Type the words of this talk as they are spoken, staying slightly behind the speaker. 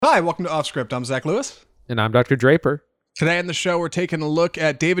Hi, welcome to Off Script. I'm Zach Lewis. And I'm Dr. Draper. Today on the show, we're taking a look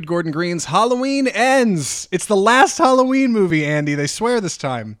at David Gordon Green's Halloween Ends. It's the last Halloween movie, Andy. They swear this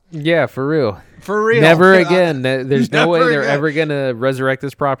time. Yeah, for real. For real. Never again. There's no way they're again. ever going to resurrect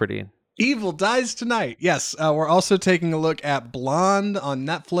this property. Evil dies tonight. Yes, we're also taking a look at Blonde on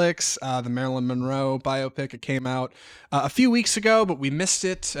Netflix, the Marilyn Monroe biopic. It came out a few weeks ago, but we missed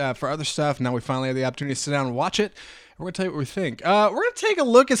it for other stuff. Now we finally have the opportunity to sit down and watch it. We're going to tell you what we think. We're going to take a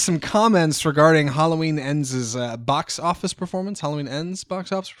look at some comments regarding Halloween Ends' box office performance, Halloween Ends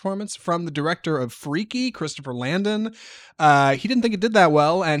box office performance from the director of Freaky, Christopher Landon. He didn't think it did that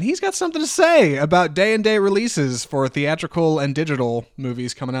well, and he's got something to say about day-and-day releases for theatrical and digital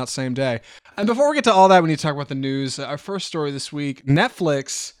movies coming out same day. And before we get to all that, we need to talk about the news. Our first story this week,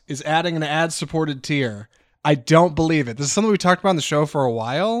 Netflix is adding an ad-supported tier. I don't believe it. This is something we talked about on the show for a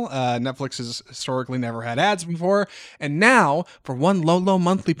while. Netflix has historically never had ads before. And now, for one low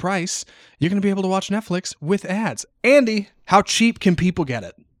monthly price, you're going to be able to watch Netflix with ads. Andy, how cheap can people get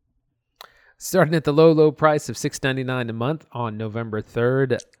it? Starting at the low price of $6.99 a month on November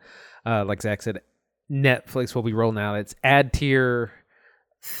 3rd. Like Zach said, Netflix will be rolling out its ad tier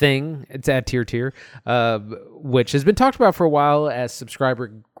thing. It's ad tier, which has been talked about for a while as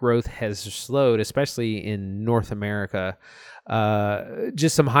subscriber growth has slowed, especially in North America.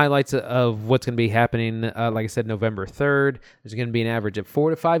 Just some highlights of what's going to be happening. Like I said, November 3rd, there's going to be an average of 4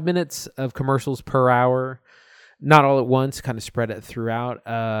 to 5 minutes of commercials per hour. Not all at once, kind of spread it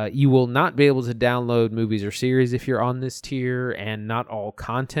throughout. You will not be able to download movies or series if you're on this tier, and not all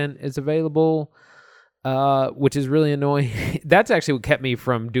content is available. Which is really annoying. That's actually what kept me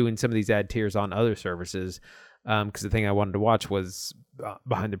from doing some of these ad tiers on other services, because the thing I wanted to watch was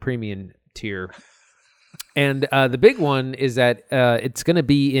behind the premium tier. And the big one is that it's going to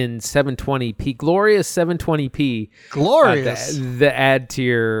be in 720p, glorious 720p. Glorious. The ad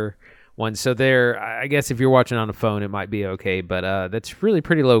tier one. So there, I guess if you're watching on a phone, it might be okay, but that's really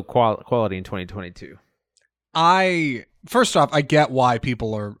pretty low quality in 2022. First off, I get why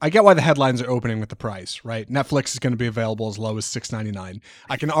the headlines are opening with the price, right? Netflix is going to be available as low as $6.99.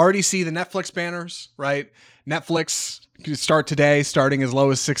 I can already see the Netflix banners, right? Netflix start today, starting as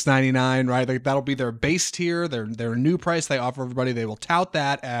low as $6.99, right? That'll be their base tier, their new price they offer everybody. They will tout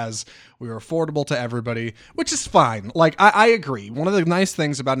that as we are affordable to everybody, which is fine. Like, I agree. One of the nice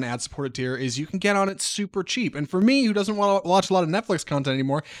things about an ad-supported tier is you can get on it super cheap. And for me, who doesn't want to watch a lot of Netflix content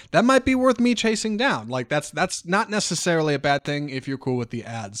anymore, that might be worth me chasing down. Like, that's not necessarily a bad thing if you're cool with the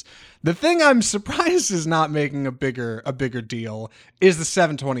ads. The thing I'm surprised is not making a bigger deal is the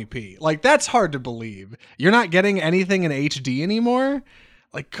 720p. Like, that's hard to believe. You're not getting anything in HD anymore?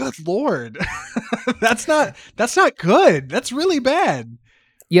 Like, good Lord. That's not good. That's really bad.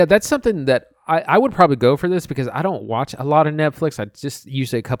 Yeah, that's something that I would probably go for this, because I don't watch a lot of Netflix. I just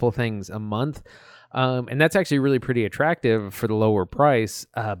usually a couple of things a month. And that's actually really pretty attractive for the lower price,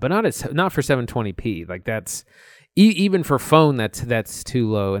 but not for 720p. Like, that's even for phone, that's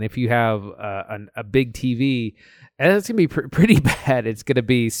too low. And if you have a big TV, that's gonna be pretty bad. It's gonna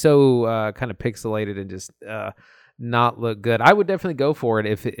be so kind of pixelated and just not look good. I would definitely go for it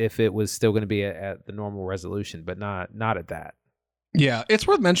if it was still going to be at the normal resolution, but not at that. Yeah, it's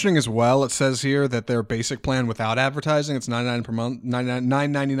worth mentioning as well. It says here that their basic plan without advertising, it's $9.99 per month,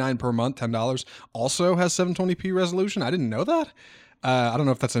 $9.99 per month, $10, also has 720p resolution. I didn't know that. I don't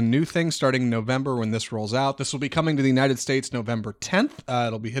know if that's a new thing starting in November when this rolls out. This will be coming to the United States November 10th.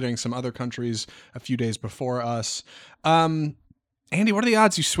 It'll be hitting some other countries a few days before us. Andy, what are the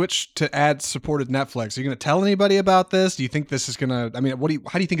odds you switch to ad-supported Netflix? Are you going to tell anybody about this? Do you think this is going to... I mean, how do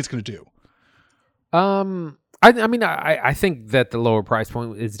you think it's going to do? I think that the lower price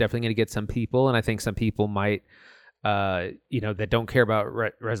point is definitely going to get some people, and I think some people might, that don't care about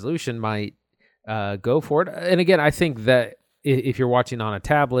resolution might go for it. And again, I think that if you're watching on a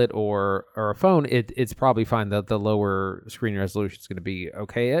tablet or a phone, it's probably fine that the lower screen resolution is going to be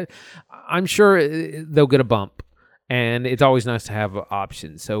okay. I'm sure they'll get a bump, and it's always nice to have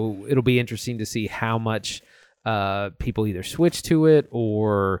options. So it'll be interesting to see how much people either switch to it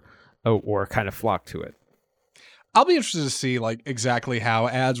or kind of flock to it. I'll be interested to see like exactly how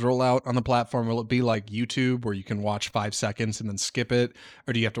ads roll out on the platform. Will it be like YouTube where you can watch 5 seconds and then skip it?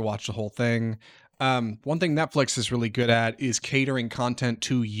 Or do you have to watch the whole thing? One thing Netflix is really good at is catering content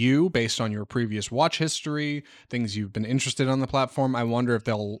to you based on your previous watch history, things you've been interested in on the platform. I wonder if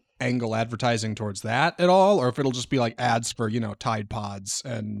they'll angle advertising towards that at all, or if it'll just be like ads for, Tide Pods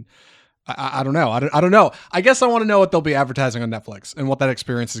and I don't know. I don't know. I guess I want to know what they'll be advertising on Netflix and what that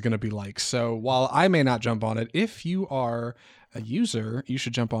experience is going to be like. So while I may not jump on it, if you are a user, you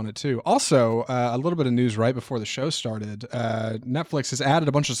should jump on it too. Also, a little bit of news right before the show started. Netflix has added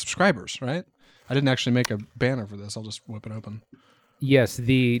a bunch of subscribers, right? I didn't actually make a banner for this. I'll just whip it open. Yes,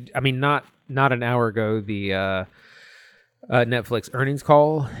 not an hour ago, the Netflix earnings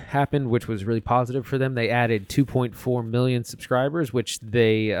call happened, which was really positive for them. They added 2.4 million subscribers, which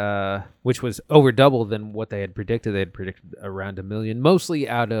was over double than what they had predicted. They had predicted around 1 million, mostly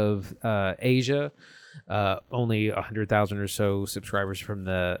out of Asia. Only 100,000 or so subscribers from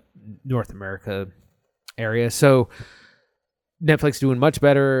the North America area. So Netflix doing much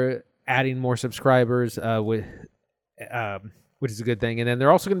better, adding more subscribers which is a good thing. And then they're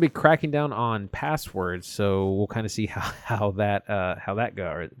also going to be cracking down on passwords. So we'll kind of see how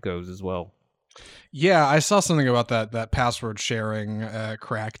that goes as well. Yeah, I saw something about that password sharing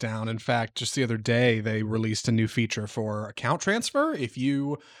crackdown. In fact, just the other day, they released a new feature for account transfer. If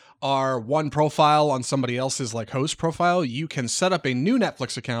you are one profile on somebody else's like host profile, you can set up a new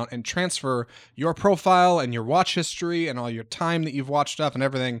Netflix account and transfer your profile and your watch history and all your time that you've watched stuff and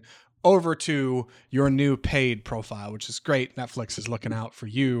everything over to your new paid profile, which is great. Netflix is looking out for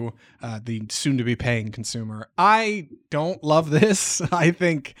you, the soon-to-be paying consumer. I don't love this. I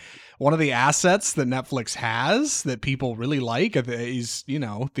think one of the assets that Netflix has that people really like is,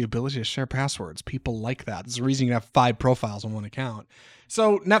 the ability to share passwords. People like that. There's a reason you can have 5 profiles on one account.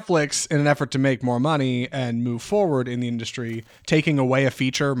 So Netflix, in an effort to make more money and move forward in the industry, taking away a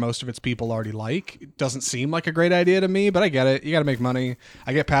feature most of its people already like, it doesn't seem like a great idea to me, but I get it. You got to make money.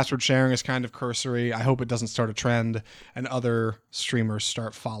 I get password sharing is kind of cursory. I hope it doesn't start a trend and other streamers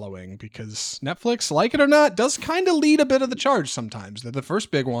start following, because Netflix, like it or not, does kind of lead a bit of the charge sometimes. They're the first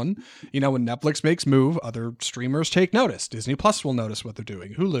big one. When Netflix makes move, other streamers take notice. Disney Plus will notice what they're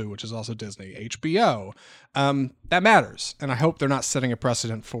doing. Hulu, which is also Disney. HBO. That matters. And I hope they're not setting a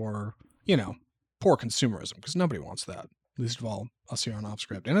precedent for, poor consumerism, because nobody wants that. Least of all us here on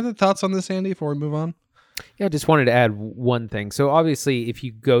Offscript. Any other thoughts on this, Andy, before we move on? Yeah, I just wanted to add one thing. So obviously, if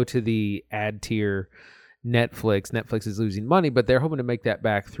you go to the ad tier Netflix is losing money, but they're hoping to make that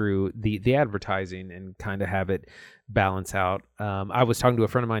back through the advertising and kind of have it balance out. I was talking to a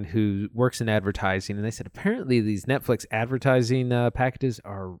friend of mine who works in advertising, and they said apparently these Netflix advertising packages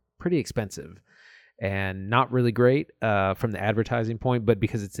are pretty expensive and not really great from the advertising point, but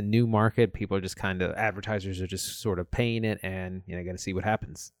because it's a new market, people are just advertisers are just sort of paying it, and got to see what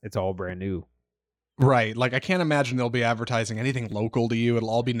happens. It's all brand new. Right. Like, I can't imagine they'll be advertising anything local to you.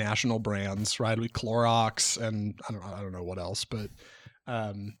 It'll all be national brands, right? It'll be Clorox and I don't know what else, but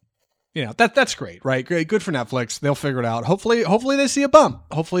that's great, right? Great, good for Netflix. They'll figure it out. Hopefully they see a bump.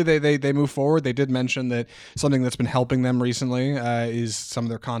 Hopefully they move forward. They did mention that something that's been helping them recently is some of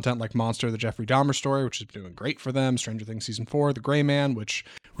their content, like Monster, the Jeffrey Dahmer story, which is doing great for them. Stranger Things season 4, The Gray Man, which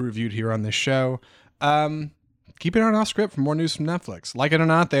we reviewed here on this show. Keep it on Off Script for more news from Netflix. Like it or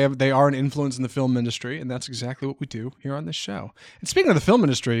not, they are an influence in the film industry, and that's exactly what we do here on this show. And speaking of the film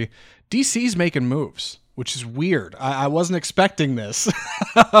industry, DC's making moves, which is weird. I wasn't expecting this.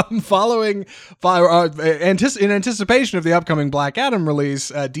 In anticipation of the upcoming Black Adam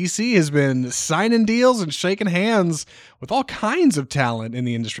release, DC has been signing deals and shaking hands with all kinds of talent in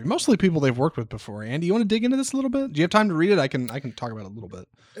the industry, mostly people they've worked with before. Andy, you want to dig into this a little bit? Do you have time to read it? I can talk about it a little bit.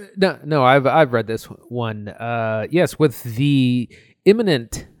 No, I've read this one. Yes, with the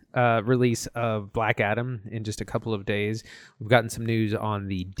imminent release of Black Adam in just a couple of days, we've gotten some news on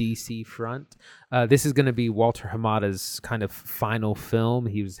the DC front. This is going to be Walter Hamada's kind of final film.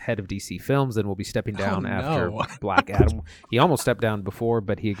 He was head of DC Films and will be stepping down after Black Adam. He almost stepped down before,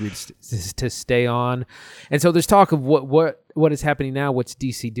 but he agreed to stay on. And so there's talk of what is happening now. What's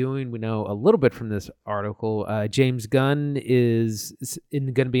DC doing? We know a little bit from this article. James Gunn is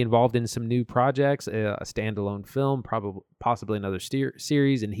going to be involved in some new projects, a standalone film, possibly another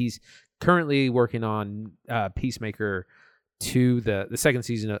series, and he's currently working on Peacemaker 2, the second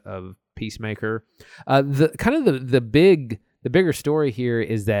season of Peacemaker. The bigger story here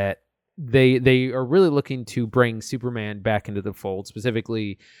is that they are really looking to bring Superman back into the fold,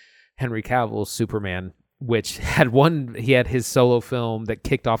 specifically Henry Cavill's Superman, which he had his solo film that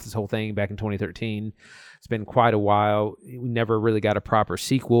kicked off this whole thing back in 2013. It's been quite a while. We never really got a proper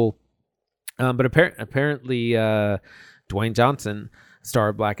sequel. But apparently Dwayne Johnson, star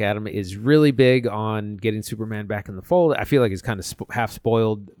of Black Adam, is really big on getting Superman back in the fold. I feel like he's kind of half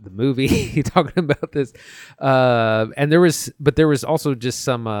spoiled the movie talking about this. And there was also just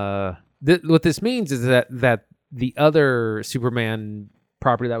some. What this means is that the other Superman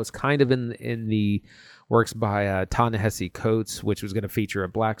property that was kind of in the works by Ta-Nehisi Coates, which was going to feature a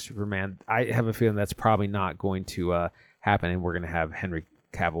black Superman, I have a feeling that's probably not going to happen, and we're going to have Henry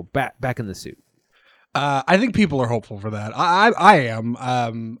Cavill back in the suit. I think people are hopeful for that. I am.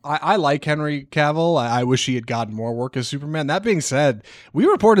 I like Henry Cavill. I wish he had gotten more work as Superman. That being said, we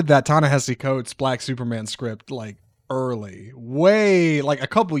reported that Ta-Nehisi Coates' Black Superman script like early, way like a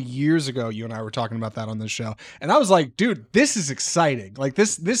couple years ago. You and I were talking about that on this show, and I was like, dude, this is exciting. Like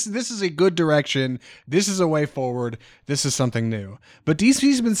this is a good direction. This is a way forward. This is something new. But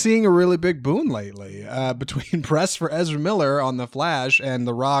DC's been seeing a really big boon lately between press for Ezra Miller on The Flash and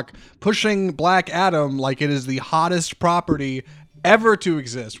The Rock pushing Black Adam like it is the hottest property ever to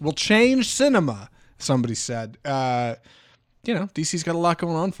exist. Will change cinema, somebody said. DC's got a lot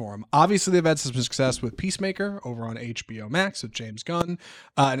going on for them. Obviously, they've had some success with Peacemaker over on HBO Max with James Gunn.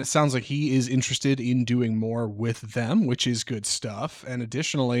 And it sounds like he is interested in doing more with them, which is good stuff. And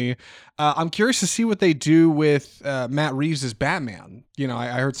additionally, I'm curious to see what they do with Matt Reeves' Batman.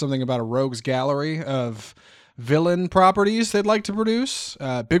 I heard something about a rogues gallery of villain properties they'd like to produce.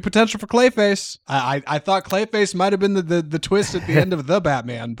 Big potential for Clayface. I thought Clayface might have been the twist at the end of The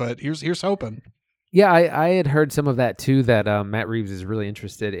Batman, but here's hoping. Yeah, I had heard some of that too, that Matt Reeves is really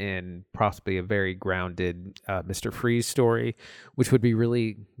interested in possibly a very grounded Mr. Freeze story, which would be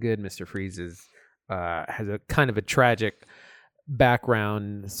really good. Mr. Freeze has a kind of a tragic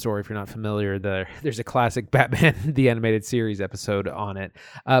background story, if you're not familiar. There's a classic Batman, the animated series episode on it.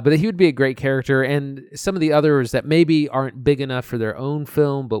 But he would be a great character, and some of the others that maybe aren't big enough for their own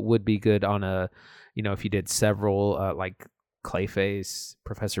film, but would be good on if you did several, like Clayface,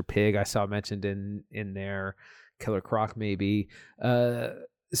 Professor Pig, I saw mentioned in there, Killer Croc maybe.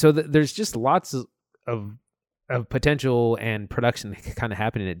 So there's just lots of potential and production kind of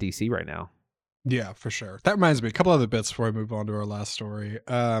happening at DC right now. Yeah, for sure. That reminds me, a couple other bits before we move on to our last story.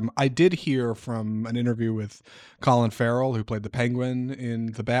 I did hear from an interview with Colin Farrell, who played the Penguin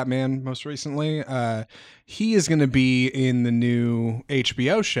in The Batman most recently. He is going to be in the new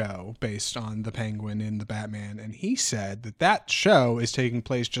HBO show based on the Penguin in The Batman, and he said that show is taking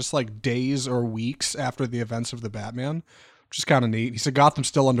place just like days or weeks after the events of The Batman, which is kind of neat. He said Gotham's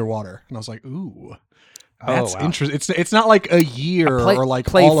still underwater, and I was like, ooh. That's interesting. It's not like a year or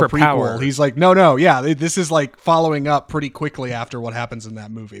like all a prequel. Power. He's like, no. Yeah, this is like following up pretty quickly after what happens in that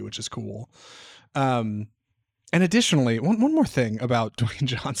movie, which is cool. And additionally, one more thing about Dwayne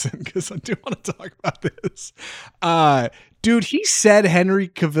Johnson, because I do want to talk about this. Dude, he said Henry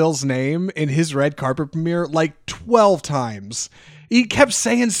Cavill's name in his red carpet premiere like 12 times. He kept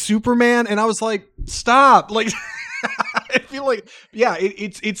saying Superman, and I was like, stop. Like... I feel like,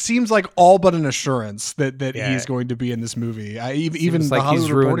 it seems like all but an assurance that he's going to be in this movie. Even the Hollywood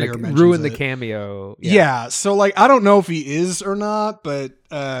Reporter ruined the cameo. Yeah, so like I don't know if he is or not, but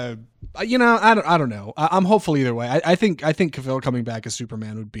I don't know. I'm hopeful either way. I think Cavill coming back as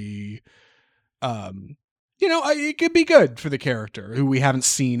Superman would be, it could be good for the character who we haven't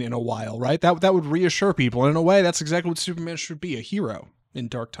seen in a while, right? That would reassure people, and in a way, that's exactly what Superman should be, a hero in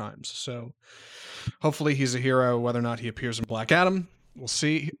dark times. So. Hopefully he's a hero, whether or not he appears in Black Adam. We'll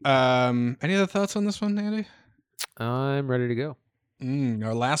see. Any other thoughts on this one, Andy? I'm ready to go.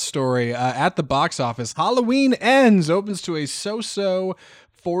 Our last story. At the box office, Halloween Ends opens to a so-so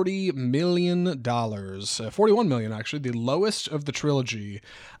 $40 million. 41 million, actually, the lowest of the trilogy.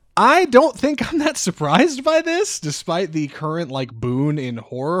 I don't think I'm that surprised by this, despite the current like boon in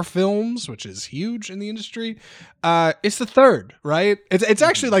horror films, which is huge in the industry. It's the third, right? It's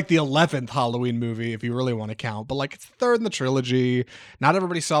actually like the 11th Halloween movie, if you really want to count, but like it's the third in the trilogy. Not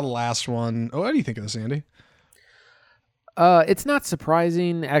everybody saw the last one. Oh, what do you think of this, Andy? It's not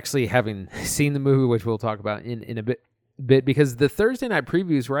surprising, actually, having seen the movie, which we'll talk about in a bit, because the Thursday night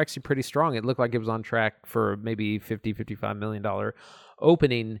previews were actually pretty strong. It looked like it was on track for maybe $55 million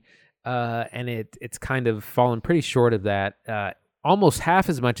opening, and it's kind of fallen pretty short of that. Almost half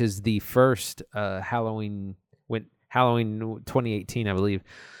as much as the first Halloween 2018, I believe,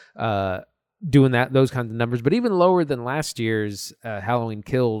 doing those kinds of numbers, but even lower than last year's Halloween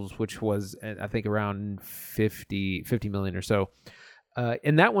Kills, which was I think around 50 million or so.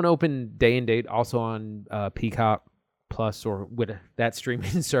 And that one opened day and date, also on Peacock Plus or with that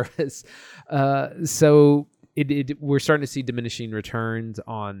streaming service. So we're starting to see diminishing returns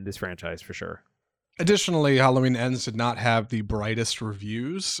on this franchise for sure. Additionally, Halloween Ends did not have the brightest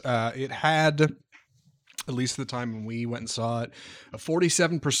reviews. It had, at least at the time when we went and saw it, a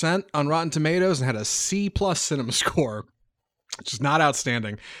 47% on Rotten Tomatoes and had a C+ cinema score, which is not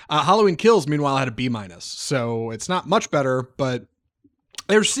outstanding. Halloween Kills, meanwhile, had a B-, so it's not much better, but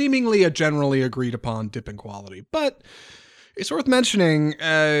there's seemingly a generally agreed upon dip in quality. But it's worth mentioning,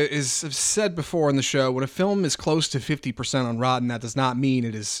 as I've said before in the show, when a film is close to 50% on Rotten, that does not mean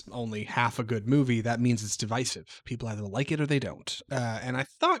it is only half a good movie. That means it's divisive. People either like it or they don't. And I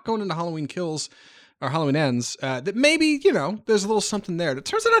thought going into Halloween Kills, or Halloween Ends, that maybe, there's a little something there. It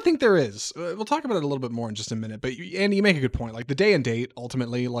turns out I think there is. We'll talk about it a little bit more in just a minute. But Andy, you make a good point. Like the day and date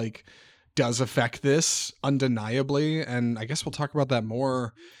ultimately does affect this undeniably. And I guess we'll talk about that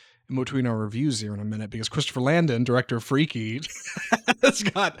more in between our reviews here in a minute, because Christopher Landon, director of Freaky, has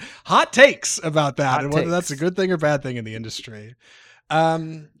got hot takes about that and whether that's a good thing or bad thing in the industry.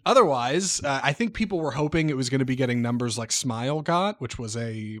 Otherwise, I think people were hoping it was going to be getting numbers like Smile got, which was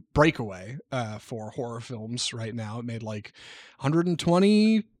a breakaway for horror films right now. It made like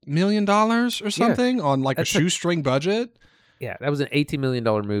 $120 million or something on like a shoestring budget. Yeah, that was an $18 million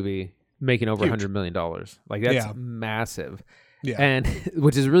movie making over $100 million. Like that's massive. Yeah. And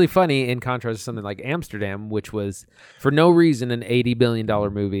which is really funny in contrast to something like Amsterdam, which was for no reason an $80 billion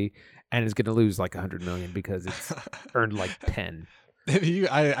movie and is going to lose like $100 million because it's earned like 10.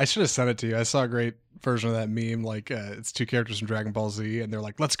 I should have sent it to you. I saw a great version of that meme. Like it's two characters from Dragon Ball Z, and they're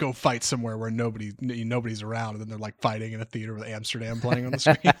like, "Let's go fight somewhere where nobody's around," and then they're like fighting in a theater with Amsterdam playing on the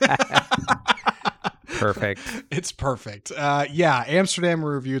screen. Perfect. It's perfect. Amsterdam we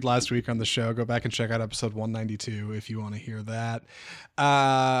reviewed last week on the show. Go back and check out episode 192 if you want to hear that.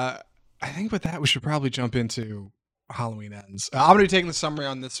 I think with that we should probably jump into Halloween Ends. I'm going to be taking the summary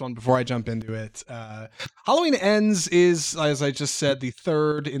on this one before I jump into it. Halloween Ends is, as I just said, the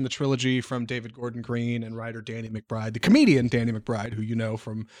third in the trilogy from David Gordon Green and writer Danny McBride, the comedian Danny McBride, who you know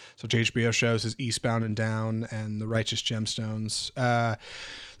from such HBO shows as Eastbound and Down and The Righteous Gemstones.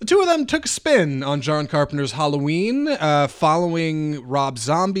 The two of them took a spin on John Carpenter's Halloween, following Rob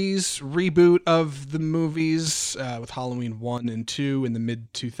Zombie's reboot of the movies with Halloween 1 and 2 in the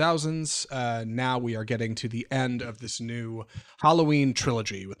mid-2000s. Now we are getting to the end of this new Halloween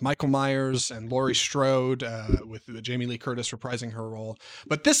trilogy with Michael Myers and Laurie Strode, with Jamie Lee Curtis reprising her role.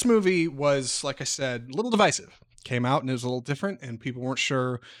 But this movie was, like I said, a little divisive. Came out and it was a little different, and people weren't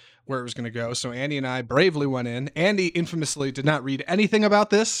sure where it was going to go. So Andy and I bravely went in. Andy infamously did not read anything about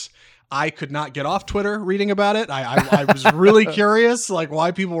this. I could not get off Twitter reading about it. I was really curious, like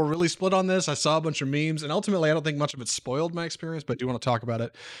why people were really split on this. I saw a bunch of memes, and ultimately I don't think much of it spoiled my experience, but I do want to talk about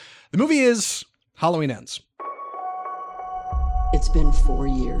it. The movie is Halloween Ends. It's been 4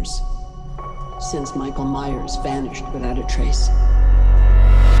 years since Michael Myers vanished without a trace.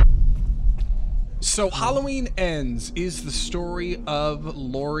 So Halloween Ends is the story of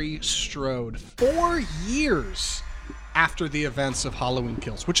Laurie Strode 4 years after the events of Halloween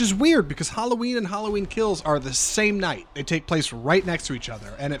Kills, which is weird because Halloween and Halloween Kills are the same night. They take place right next to each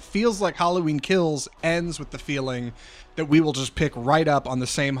other, and it feels like Halloween Kills ends with the feeling that we will just pick right up on the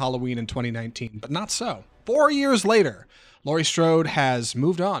same Halloween in 2019, but not so. 4 years later, Laurie Strode has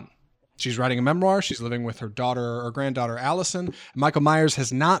moved on. She's writing a memoir. She's living with her granddaughter, Allison. Michael Myers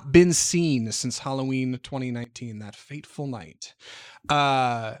has not been seen since Halloween 2019, that fateful night.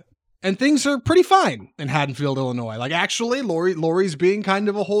 And things are pretty fine in Haddonfield, Illinois. Like, actually, Laurie's being kind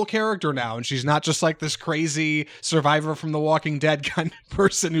of a whole character now, and she's not just like this crazy survivor from The Walking Dead kind of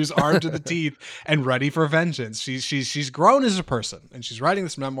person who's armed to the teeth and ready for vengeance. She's grown as a person, and she's writing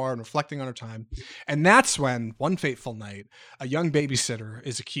this memoir and reflecting on her time. And that's when, one fateful night, a young babysitter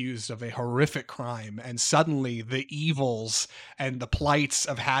is accused of a horrific crime, and suddenly the evils and the plights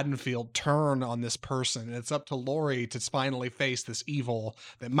of Haddonfield turn on this person, and it's up to Laurie to finally face this evil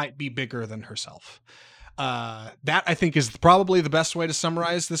that might be bigger than herself. That I think is probably the best way to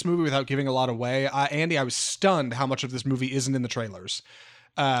summarize this movie without giving a lot away. Andy, I was stunned how much of this movie isn't in the trailers.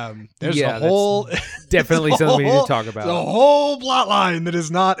 There's a whole definitely something we need to talk about. The whole plot line that is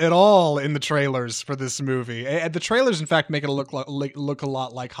not at all in the trailers for this movie. And the trailers, in fact, make it look a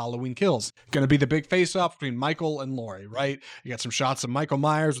lot like Halloween Kills. Going to be the big face-off between Michael and Laurie, right? You got some shots of Michael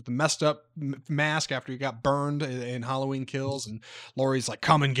Myers with the messed up mask after he got burned in Halloween Kills, and Laurie's like,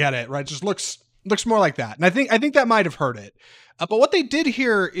 "Come and get it," right? It just looks more like that. And I think that might have hurt it. But what they did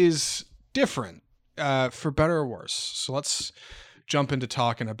here is different, for better or worse. So let's jump into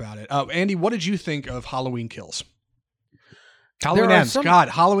talking about it. Andy, what did you think of Halloween Kills? Halloween Ends.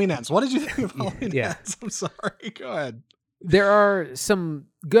 Halloween Ends. What did you think of Halloween Ends? I'm sorry. Go ahead. There are some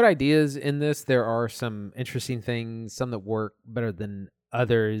good ideas in this. There are some interesting things, some that work better than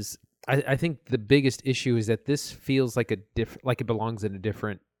others. I think the biggest issue is that this feels like it belongs in a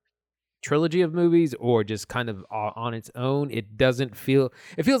different trilogy of movies, or just kind of on its own. It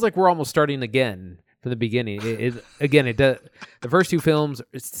feels like we're almost starting again from the beginning. It does. The first two films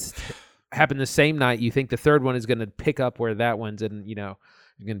happen the same night. You think the third one is going to pick up where that one's, and it's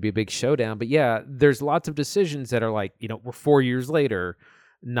going to be a big showdown. But yeah, there's lots of decisions that are like, we're 4 years later,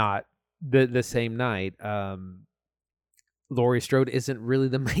 not the same night. Laurie Strode isn't really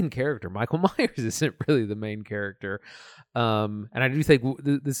the main character. Michael Myers isn't really the main character. And I do think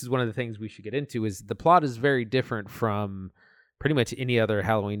this is one of the things we should get into is the plot is very different from pretty much any other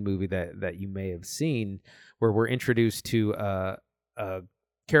Halloween movie that you may have seen, where we're introduced to a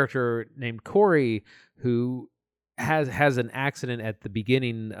character named Corey who has an accident at the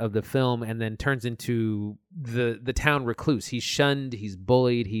beginning of the film and then turns into the town recluse. He's shunned, he's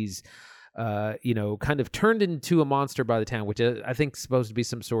bullied, he's kind of turned into a monster by the town, which I think is supposed to be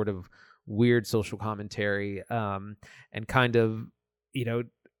some sort of weird social commentary, and kind of,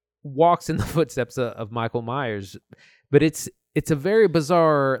 walks in the footsteps of Michael Myers. But it's a very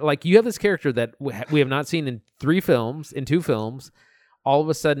bizarre, like, you have this character that we have not seen in two films, all of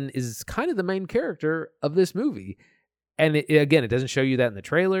a sudden is kind of the main character of this movie. And it doesn't show you that in the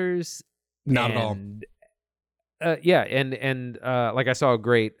trailers. Not at all. Like I saw a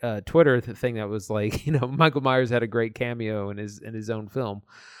great Twitter thing that was like, Michael Myers had a great cameo in his own film.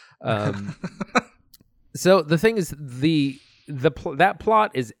 So the thing is, that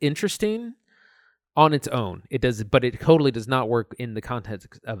plot is interesting on its own. But it totally does not work in the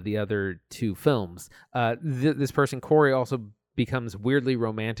context of the other two films. This person Corey also becomes weirdly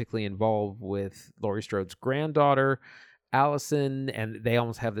romantically involved with Laurie Strode's granddaughter, Allison, and they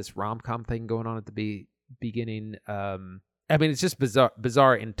almost have this rom-com thing going on at the beginning. It's just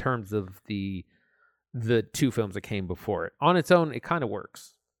bizarre in terms of the two films that came before it. On its own, it kind of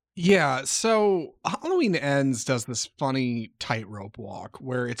works. Yeah, so Halloween Ends does this funny tightrope walk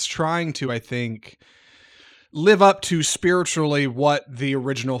where it's trying to, I think, live up to spiritually what the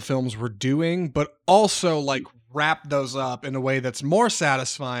original films were doing, but also like wrap those up in a way that's more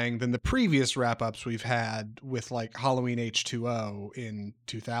satisfying than the previous wrap-ups we've had with like Halloween H2O in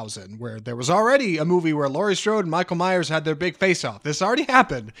 2000, where there was already a movie where Laurie Strode and Michael Myers had their big face-off. This already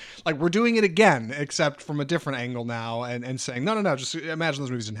happened. Like, we're doing it again, except from a different angle now, and saying, no, just imagine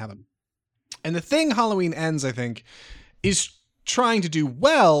those movies didn't happen. And the thing Halloween Ends, I think, is trying to do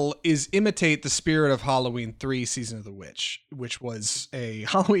well is imitate the spirit of Halloween 3 Season of the Witch, which was a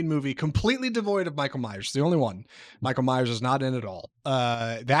Halloween movie completely devoid of Michael Myers. The only one. Michael Myers is not in at all.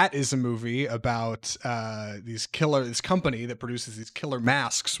 That is a movie about this company that produces these killer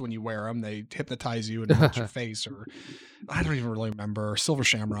masks. When you wear them, they hypnotize you and melt your face, or I don't even really remember, Silver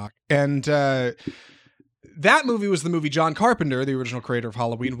Shamrock. And that movie was the movie John Carpenter, the original creator of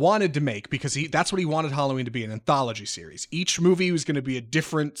Halloween, wanted to make, because that's what he wanted Halloween to be, an anthology series. Each movie was going to be a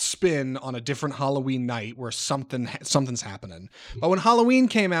different spin on a different Halloween night where something's happening. But when Halloween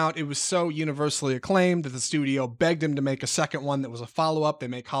came out, it was so universally acclaimed that the studio begged him to make a second one that was a follow-up. They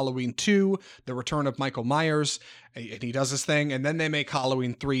make Halloween 2, The Return of Michael Myers, and he does this thing, and then they make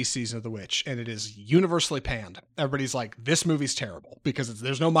Halloween 3, Season of the Witch, and it is universally panned. Everybody's like, this movie's terrible because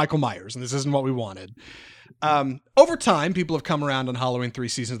there's no Michael Myers, and this isn't what we wanted. Over time, people have come around on Halloween 3,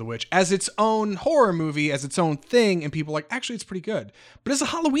 Season of the Witch as its own horror movie, as its own thing, and people are like, actually, it's pretty good. But as a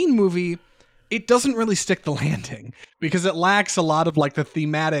Halloween movie, it doesn't really stick the landing because it lacks a lot of like the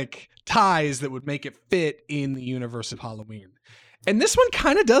thematic ties that would make it fit in the universe of Halloween. And this one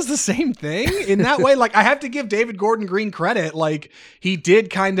kind of does the same thing in that way. Like, I have to give David Gordon Green credit. Like, he did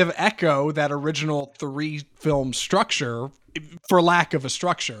kind of echo that original 3-film structure for lack of a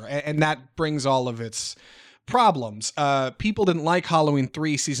structure. And that brings all of its problems. People didn't like Halloween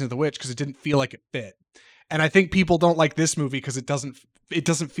 3 Season of the Witch because it didn't feel like it fit. And I think people don't like this movie because it doesn't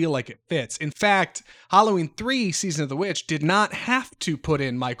feel like it fits. In fact, Halloween 3 Season of the Witch did not have to put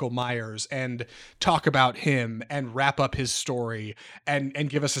in Michael Myers and talk about him and wrap up his story and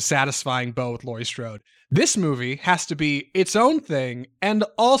give us a satisfying bow with Laurie Strode. This movie has to be its own thing and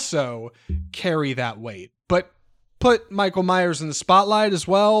also carry that weight. But put Michael Myers in the spotlight as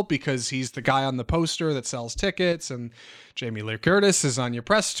well, because he's the guy on the poster that sells tickets, and Jamie Lee Curtis is on your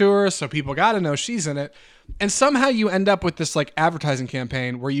press tour, so people got to know she's in it. And somehow you end up with this like advertising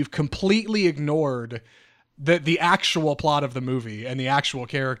campaign where you've completely ignored the actual plot of the movie and the actual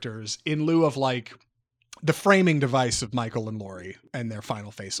characters in lieu of like the framing device of Michael and Laurie and their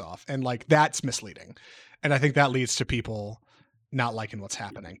final face-off. And like, that's misleading. And I think that leads to people not liking what's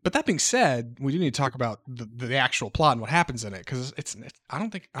happening. But that being said, we do need to talk about the actual plot and what happens in it, because I don't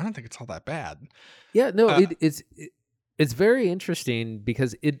think it's all that bad. Yeah, no, it's very interesting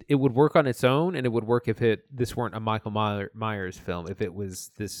because it would work on its own, and it would work if this weren't a Michael Myers film. If it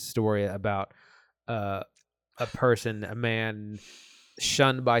was this story about a person, a man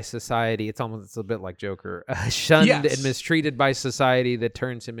shunned by society. It's a bit like Joker, shunned and mistreated by society that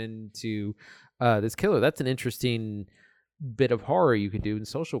turns him into this killer. That's an interesting bit of horror you could do and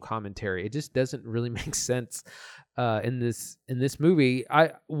social commentary. It just doesn't really make sense in this movie.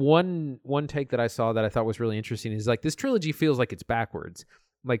 One take that I saw that I thought was really interesting is like this trilogy feels like it's backwards.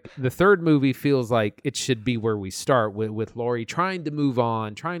 Like the third movie feels like it should be where we start with Laurie trying to move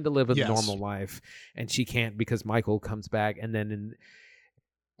on, trying to live a normal life, and she can't because Michael comes back. And then in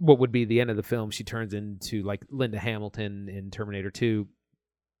what would be the end of the film, she turns into like Linda Hamilton in Terminator 2,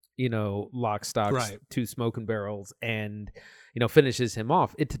 lock, stock, two smoking barrels, and finishes him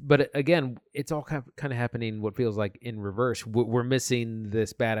off. But again, it's all kind of happening what feels like in reverse. We're missing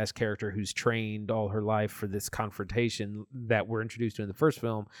this badass character who's trained all her life for this confrontation that we're introduced to in the first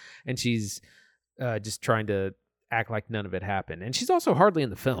film, and she's just trying to act like none of it happened. And she's also hardly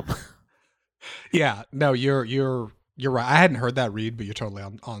in the film. Yeah, no, you're right. I hadn't heard that read, but you're totally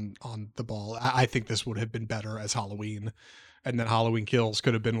on the ball. I think this would have been better as Halloween. And then Halloween Kills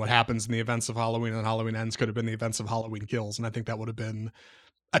could have been what happens in the events of Halloween, and Halloween Ends could have been the events of Halloween Kills. And I think that would have been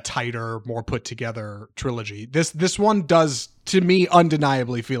a tighter, more put together trilogy. This one does, to me,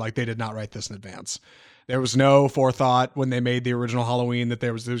 undeniably feel like they did not write this in advance. There was no forethought when they made the original Halloween that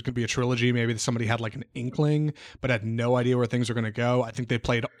there was going to be a trilogy. Maybe somebody had like an inkling, but had no idea where things were going to go. I think they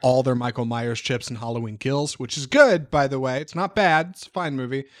played all their Michael Myers chips in Halloween Kills, which is good, by the way. It's not bad. It's a fine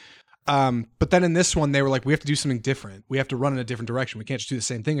movie. But then in this one, they were like, we have to do something different. We have to run in a different direction. We can't just do the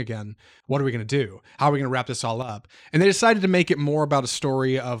same thing again. What are we going to do? How are we going to wrap this all up? And they decided to make it more about a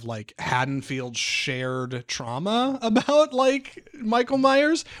story of like Haddonfield's shared trauma about like Michael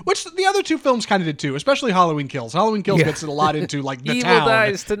Myers, which the other two films kind of did too, especially Halloween Kills. Halloween Kills gets it a lot into like the Evil town.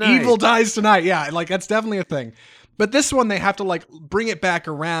 dies tonight. Evil dies tonight. Yeah, like that's definitely a thing. But this one, they have to like bring it back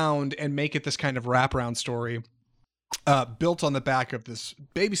around and make it this kind of wraparound story. Built on the back of this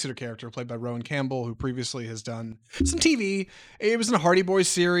babysitter character played by Rowan Campbell, who previously has done some TV. He was in a Hardy Boys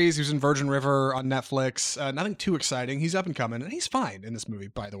series. He was in Virgin River on Netflix. Nothing too exciting. He's up and coming, and he's fine in this movie,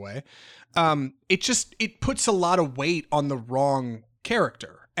 by the way. It puts a lot of weight on the wrong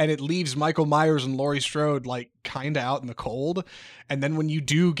character, and it leaves Michael Myers and Laurie Strode like kind of out in the cold. And then when you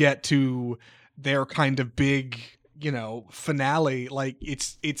do get to their kind of big, finale, like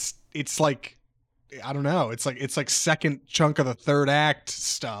it's like, I don't know. It's like second chunk of the third act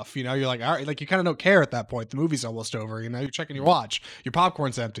stuff. You're like, all right, like you kind of don't care at that point. The movie's almost over. You're checking your watch. Your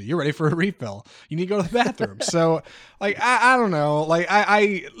popcorn's empty. You're ready for a refill. You need to go to the bathroom. So like, I don't know. Like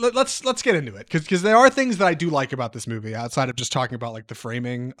let's get into it because there are things that I do like about this movie outside of just talking about like the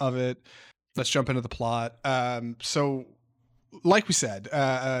framing of it. Let's jump into the plot. So like we said,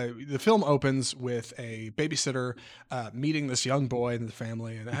 the film opens with a babysitter meeting this young boy in the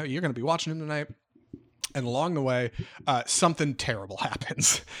family, and you're going to be watching him tonight. And along the way, something terrible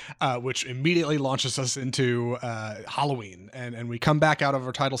happens, which immediately launches us into Halloween. And we come back out of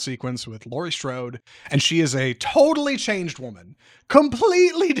our title sequence with Laurie Strode, and she is a totally changed woman,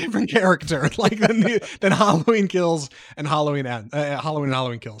 completely different character, like than Halloween Kills and Halloween and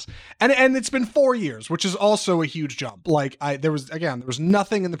Halloween Kills. And it's been 4 years, which is also a huge jump. Like there was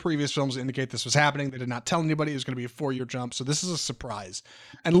nothing in the previous films to indicate this was happening. They did not tell anybody it was going to be a 4-year jump. So this is a surprise.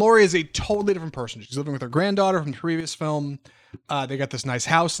 And Laurie is a totally different person. She's living with her granddaughter from the previous film. They got this nice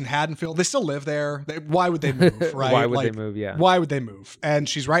house in Haddonfield. They still live there. Why would they move, right? Why would they move? Yeah. Why would they move? And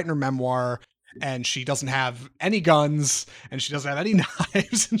she's writing her memoir, and she doesn't have any guns, and she doesn't have any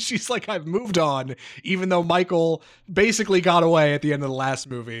knives. And she's like, I've moved on, even though Michael basically got away at the end of the last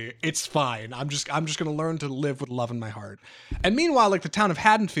movie. It's fine. I'm just going to learn to live with love in my heart. And meanwhile, like the town of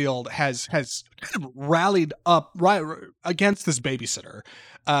Haddonfield has kind of rallied up right against this babysitter,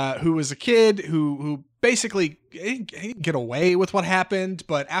 who was a kid who basically he didn't get away with what happened,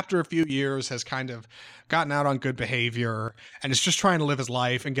 but after a few years has kind of gotten out on good behavior and is just trying to live his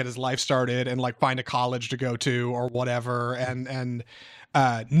life and get his life started and like find a college to go to or whatever. And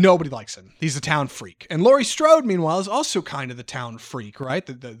nobody likes him. He's a town freak. And Laurie Strode, meanwhile, is also kind of the town freak, right?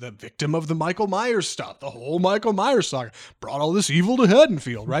 The victim of the Michael Myers stuff. The whole Michael Myers saga brought all this evil to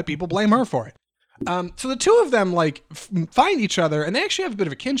Haddonfield, right? People blame her for it. So the two of them like find each other, and they actually have a bit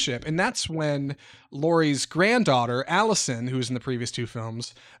of a kinship. And that's when Laurie's granddaughter, Allison, who was in the previous two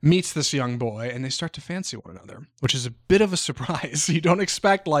films, meets this young boy, and they start to fancy one another, which is a bit of a surprise. You don't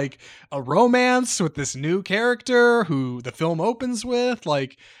expect like a romance with this new character who the film opens with.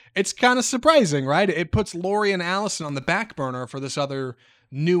 Like, it's kind of surprising, right? It puts Laurie and Allison on the back burner for this other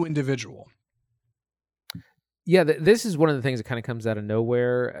new individual. Yeah, this is one of the things that kind of comes out of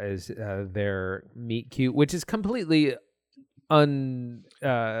nowhere as their meet cute, which is completely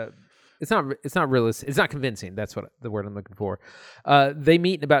It's not realistic. It's not convincing. That's what the word I'm looking for. They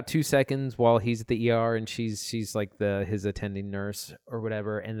meet in about 2 seconds while he's at the ER and she's like his attending nurse or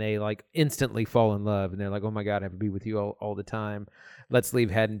whatever, and they like instantly fall in love, and they're like, oh my god, I have to be with you all the time. Let's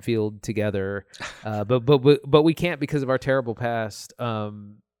leave Haddonfield together. But we can't because of our terrible past.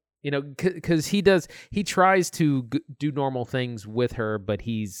 Because he tries to do normal things with her, but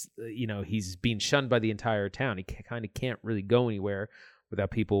he's being shunned by the entire town. He kind of can't really go anywhere without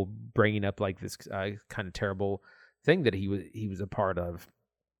people bringing up like this kind of terrible thing that he was a part of.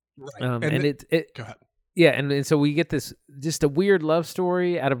 Right. Go ahead. Yeah, and so we get this just a weird love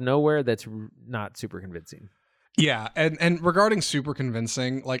story out of nowhere that's not super convincing. Yeah, and regarding super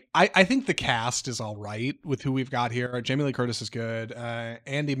convincing, like I think the cast is all right with who we've got here. Jamie Lee Curtis is good.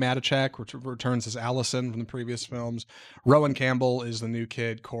 Andy Matichak returns as Allison from the previous films. Rowan Campbell is the new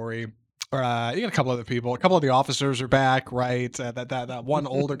kid, Corey. You got a couple other people. A couple of the officers are back, right? That one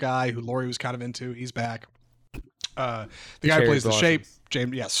older guy who Laurie was kind of into, he's back. The guy who plays the Shape,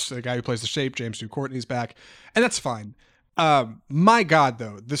 James. The guy who plays the Shape, James Stu Courtney's back, and that's fine. My God,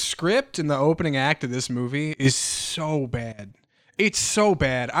 though, the script in the opening act of this movie is so bad. It's so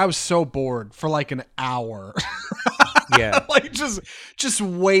bad. I was so bored for like an hour. Yeah, like just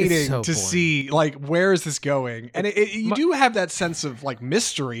waiting to see like where is this going, and you do have that sense of like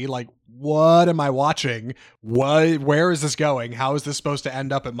mystery, like what am I watching? Where is this going? How is this supposed to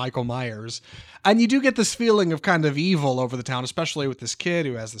end up at Michael Myers? And you do get this feeling of kind of evil over the town, especially with this kid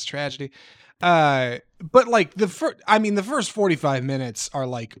who has this tragedy. But like the first 45 minutes are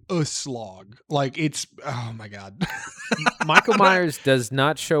like a slog. Like it's, oh my God. Michael Myers does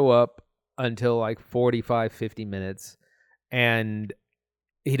not show up until like 45, 50 minutes. And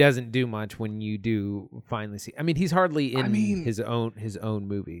he doesn't do much when you do finally see. I mean, he's hardly in his own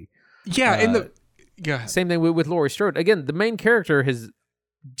movie. Yeah. Same thing with Laurie Strode. Again, the main character has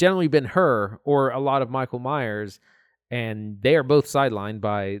generally been her or a lot of Michael Myers. And they are both sidelined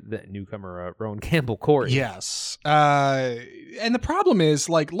by the newcomer, Rowan Campbell, Corey. Yes. And the problem is,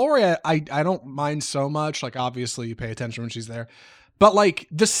 like, Laurie, I don't mind so much. Like, obviously, you pay attention when she's there. But, like,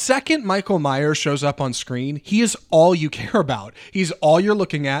 the second Michael Myers shows up on screen, he is all you care about. He's all you're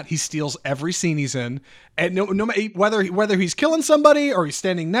looking at. He steals every scene he's in. And no whether he's killing somebody or he's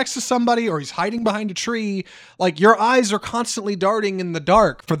standing next to somebody or he's hiding behind a tree, like your eyes are constantly darting in the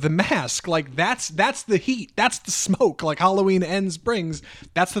dark for the mask. Like that's the heat. That's the smoke like Halloween Ends brings.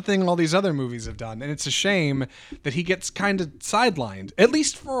 That's the thing all these other movies have done. And it's a shame that he gets kind of sidelined, at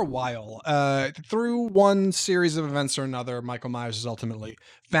least for a while. Through one series of events or another, Michael Myers is ultimately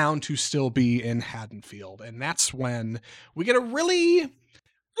found to still be in Haddonfield. And that's when we get a really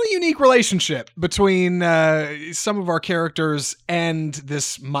unique relationship between some of our characters and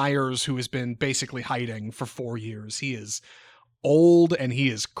this Myers who has been basically hiding for 4 years. He is old and he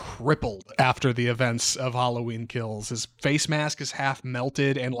is crippled after the events of Halloween Kills. His face mask is half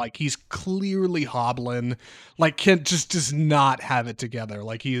melted and like he's clearly hobbling, like just does not have it together.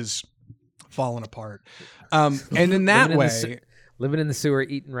 Like he is falling apart. And in that way... Living in the sewer,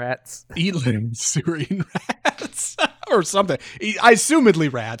 eating rats. Living in the sewer, eating rats. Or something.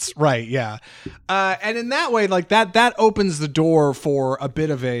 Assumedly rats. Right, yeah. And in that way, like that opens the door for a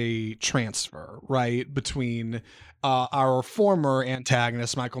bit of a transfer, right? Between our former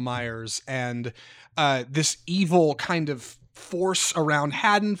antagonist, Michael Myers, and this evil kind of force around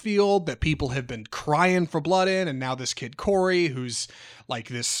Haddonfield that people have been crying for blood in. And now this kid, Corey, who's like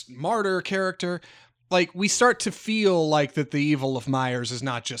this martyr character. Like, we start to feel like that the evil of Myers is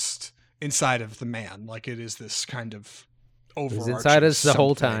not just inside of the man. Like, it is this kind of overarching. It's inside us the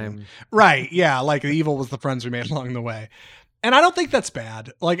whole time. Right, yeah. Like, the evil was the friends we made along the way. And I don't think that's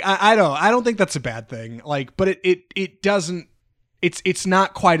bad. Like, I don't think that's a bad thing. Like, but it doesn't, it's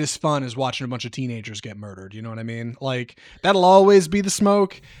not quite as fun as watching a bunch of teenagers get murdered. You know what I mean? Like, that'll always be the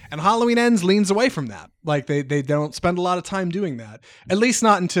smoke. And Halloween Ends leans away from that. Like, they don't spend a lot of time doing that. At least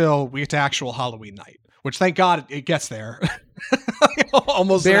not until we get to actual Halloween night. Which, thank God, it gets there.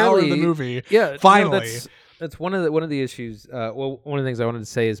 Almost barely, an hour of the movie. Yeah, finally. That's one of the issues. One of the things I wanted to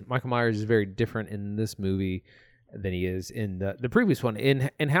say is Michael Myers is very different in this movie than he is in the previous one.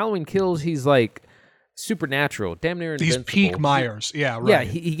 In Halloween Kills, he's like supernatural, damn near invincible. He's peak Myers. Yeah, right.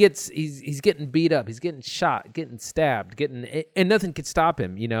 Yeah, he's getting beat up, he's getting shot, getting stabbed, and nothing can stop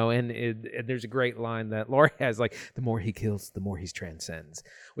him, you know. And there's a great line that Laurie has, like, the more he kills, the more he transcends,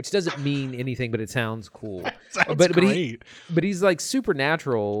 which doesn't mean anything, but it sounds cool. But great. But he's like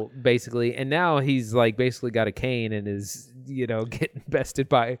supernatural basically, and now he's like basically got a cane and is, you know, getting bested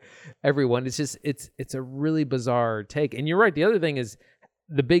by everyone. It's just it's a really bizarre take. And you're right. The other thing is,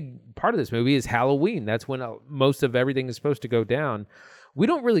 the big part of this movie is Halloween. That's when most of everything is supposed to go down. we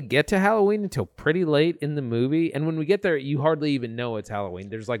don't really get to Halloween until pretty late in the movie. And when we get there, you hardly even know it's Halloween.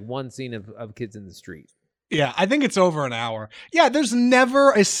 There's like one scene of kids in the street. Yeah, I think it's over an hour. Yeah, there's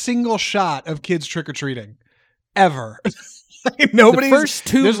never a single shot of kids trick-or-treating. Ever. Nobody's, the first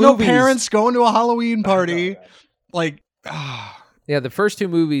two there's movies, no parents going to a Halloween party. Yeah, the first two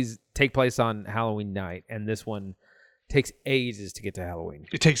movies take place on Halloween night, and this one takes ages to get to Halloween.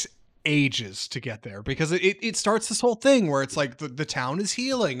 It takes ages to get there because it starts this whole thing where it's like the town is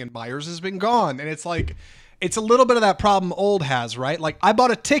healing and Myers has been gone. And it's like, it's a little bit of that problem Old has, right? Like, I bought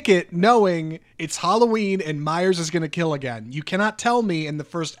a ticket knowing it's Halloween and Myers is going to kill again. You cannot tell me in the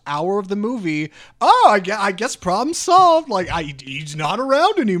first hour of the movie, I guess problem solved. Like, he's not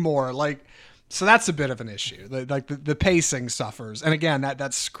around anymore. Like, so that's a bit of an issue. The pacing suffers. And again,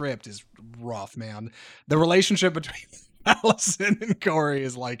 that script is rough, man. The relationship between Allison and Corey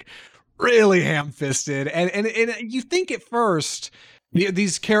is like really ham-fisted. And you think at first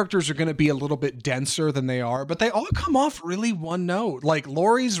these characters are going to be a little bit denser than they are, but they all come off really one note. Like,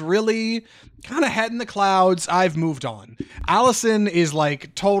 Laurie's really kind of head in the clouds. I've moved on. Allison is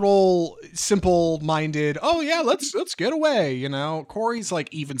like total simple-minded. Oh yeah, let's get away. You know, Corey's like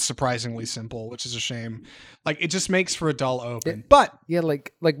even surprisingly simple, which is a shame. Like, it just makes for a dull open. But yeah,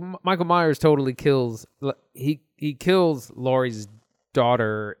 like Michael Myers totally kills. He kills Laurie's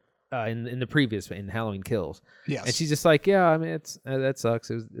daughter in the previous in Halloween Kills. Yes. And she's just like, yeah, I mean, it's that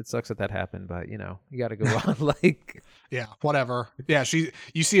sucks. It sucks that happened, but you know, you got to go on. Like, yeah, whatever. Yeah,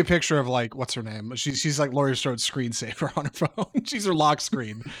 you see a picture of like, what's her name? She's like Laurie Strode's screensaver on her phone. She's her lock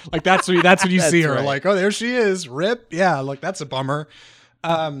screen. Like, that's when you see her. Right. Like, oh, there she is. Rip. Yeah, like, that's a bummer.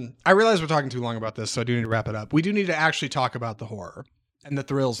 I realize we're talking too long about this, so I do need to wrap it up. We do need to actually talk about the horror and the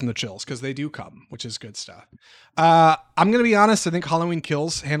thrills and the chills, because they do come, which is good stuff. I'm going to be honest. I think Halloween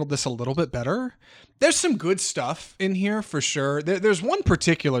Kills handled this a little bit better. There's some good stuff in here for sure. There's one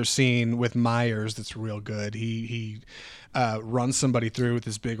particular scene with Myers that's real good. He runs somebody through with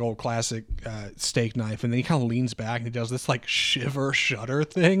this big old classic steak knife, and then he kind of leans back and he does this like shiver shudder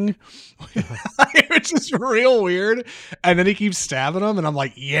thing, which is real weird. And then he keeps stabbing him, and I'm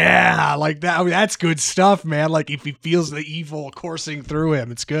like, yeah, like that. I mean, that's good stuff, man. Like, if he feels the evil coursing through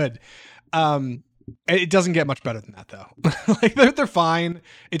him, it's good. It doesn't get much better than that, though. Like, they're fine.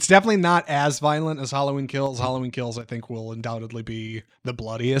 It's definitely not as violent as Halloween Kills. Halloween Kills, I think, will undoubtedly be the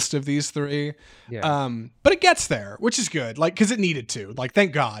bloodiest of these three. Yeah. But it gets there, which is good. Like, because it needed to. Like,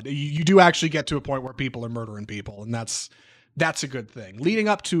 thank God. You do actually get to a point where people are murdering people, and that's a good thing. Leading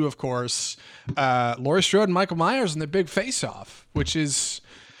up to, of course, Laurie Strode and Michael Myers and their big face-off, which is,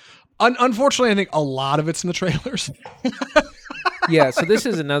 unfortunately, I think a lot of it's in the trailers. Yeah, so this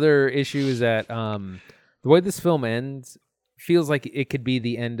is another issue, is that the way this film ends feels like it could be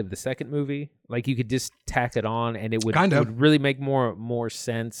the end of the second movie. Like, you could just tack it on and it would really make more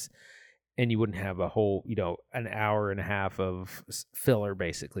sense, and you wouldn't have a whole, an hour and a half of filler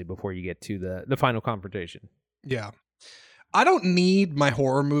basically before you get to the final confrontation. Yeah. I don't need my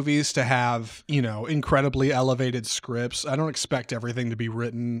horror movies to have, incredibly elevated scripts. I don't expect everything to be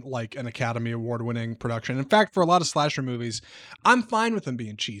written like an Academy Award winning production. In fact, for a lot of slasher movies, I'm fine with them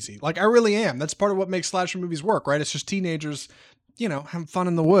being cheesy. Like, I really am. That's part of what makes slasher movies work, right? It's just teenagers, having fun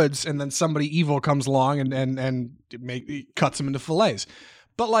in the woods, and then somebody evil comes along and cuts them into fillets.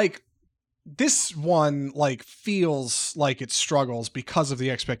 But like, this one feels like it struggles because of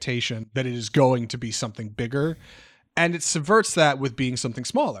the expectation that it is going to be something bigger. And it subverts that with being something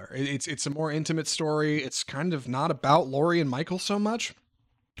smaller. It's a more intimate story. It's kind of not about Laurie and Michael so much.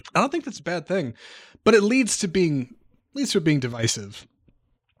 I don't think that's a bad thing, but it leads to being divisive.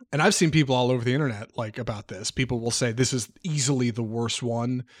 And I've seen people all over the internet about this. People will say this is easily the worst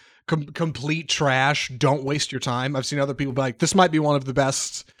one, complete trash. Don't waste your time. I've seen other people be like, this might be one of the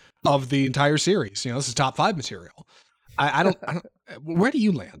best of the entire series. This is top 5 material. I don't. Where do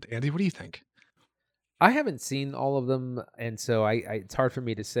you land, Andy? What do you think? I haven't seen all of them, and so it's hard for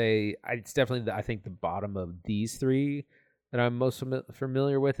me to say. It's definitely, I think, the bottom of these three that I'm most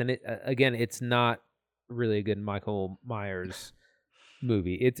familiar with. And it's not really a good Michael Myers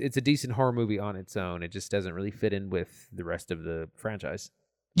movie. It's a decent horror movie on its own. It just doesn't really fit in with the rest of the franchise.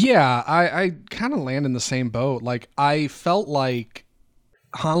 Yeah, I kind of land in the same boat. Like, I felt like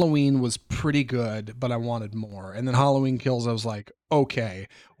Halloween was pretty good, but I wanted more. And then Halloween Kills, I was like, okay,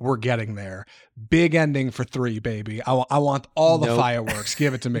 we're getting there. Big ending for 3, baby. I want all the fireworks.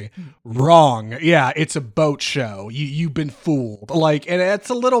 Give it to me. Wrong. Yeah, it's a boat show. You've been fooled. And it's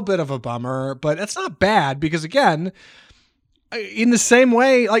a little bit of a bummer, but it's not bad because, again, in the same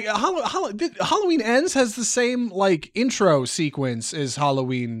way, Halloween Ends has the same intro sequence as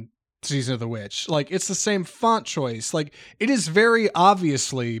Halloween Season of the Witch. Like, it's the same font choice. Like, it is very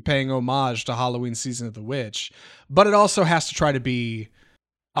obviously paying homage to Halloween Season of the Witch, but it also has to try to be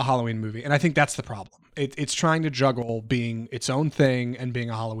a Halloween movie. And I think that's the problem. It's trying to juggle being its own thing and being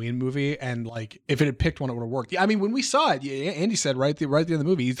a Halloween movie. And like, if it had picked one, it would have worked. I mean, when we saw it, Andy said right at the end of the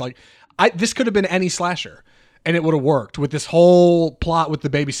movie, he's like, this could have been any slasher. And it would have worked with this whole plot with the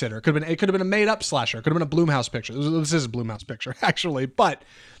babysitter. It could have been a made up slasher. It could have been a Blumhouse picture. This is a Blumhouse picture, actually. But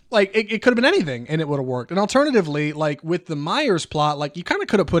like, it could have been anything and it would have worked. And alternatively, like with the Myers plot, like you kind of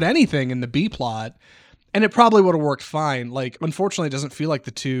could have put anything in the B plot and it probably would have worked fine. Like, unfortunately, it doesn't feel like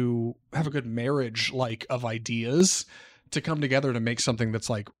the two have a good marriage, like, of ideas to come together to make something that's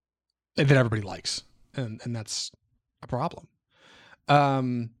like, that everybody likes. And that's a problem.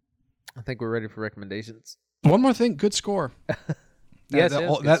 I think we're ready for recommendations. One more thing, good score. Yes,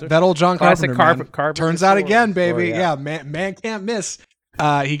 that old John Classic Carpenter turns out again, baby. Score, yeah, man can't miss.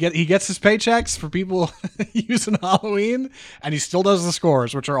 He gets his paychecks for people using Halloween, and he still does the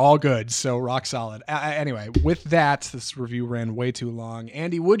scores, which are all good. So rock solid. Anyway, with that, this review ran way too long.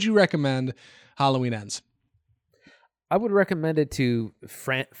 Andy, would you recommend Halloween Ends? I would recommend it to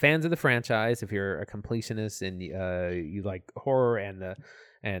fans of the franchise. If you're a completionist and you like horror and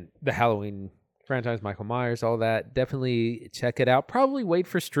the Halloween franchise, Michael Myers, all that, definitely check it out. Probably wait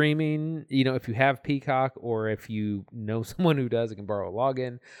for streaming, if you have Peacock, or if you know someone who does and can borrow a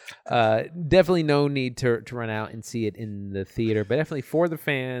login. Definitely no need to run out and see it in the theater, but definitely for the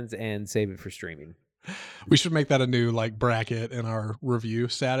fans and save it for streaming. We should make that a new like bracket in our review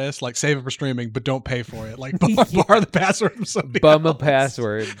status, like save it for streaming, but don't pay for it. Like borrow the password from somebody Bum else. a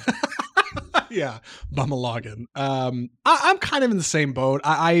password. Yeah, bum a login. I'm kind of in the same boat.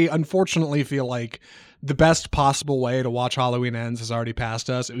 I unfortunately feel like the best possible way to watch Halloween Ends has already passed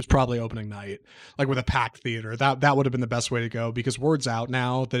us. It was probably opening night, like with a packed theater. That would have been the best way to go, because word's out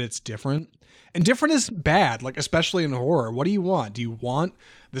now that it's different. And different is bad, like especially in horror. What do you want? Do you want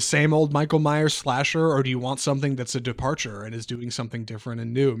the same old Michael Myers slasher, or do you want something that's a departure and is doing something different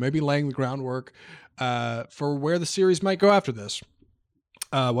and new? Maybe laying the groundwork for where the series might go after this.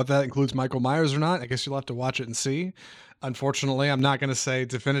 What that includes Michael Myers or not, I guess you'll have to watch it and see. Unfortunately, I'm not going to say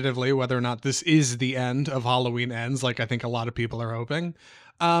definitively whether or not this is the end of Halloween Ends, like I think a lot of people are hoping.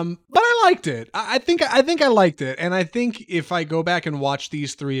 But I liked it. I think I liked it. And I think if I go back and watch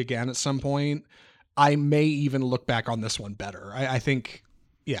these three again at some point, I may even look back on this one better. I think,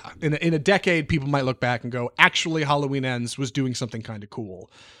 yeah, in a decade, people might look back and go, actually, Halloween Ends was doing something kind of cool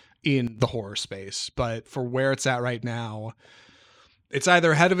in the horror space. But for where it's at right now, it's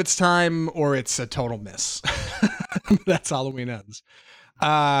either ahead of its time or it's a total miss. That's Halloween Ends.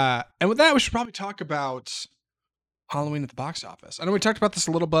 And with that, we should probably talk about Halloween at the box office. I know we talked about this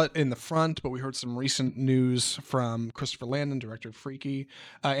a little bit in the front, but we heard some recent news from Christopher Landon, director of Freaky.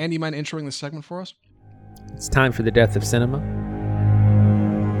 Andy, you mind introing this segment for us? It's time for the death of cinema.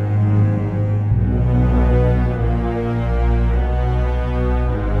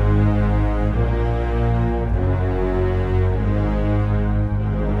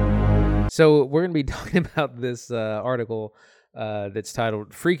 So we're going to be talking about this article that's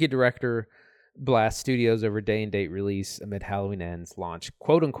titled "Freaky Director Blasts Studios Over Day and Date Release Amid Halloween Ends Launch.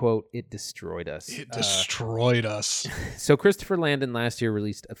 Quote unquote, it destroyed us." It destroyed us. So Christopher Landon last year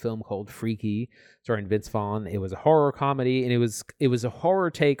released a film called Freaky, starring Vince Vaughn. It was a horror comedy, and it was a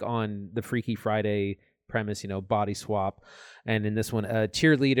horror take on the Freaky Friday premise, body swap. And in this one, a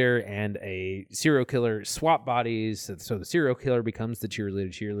cheerleader and a serial killer swap bodies. So the serial killer becomes the cheerleader.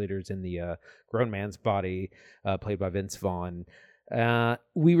 Cheerleader's in the grown man's body, played by Vince Vaughn.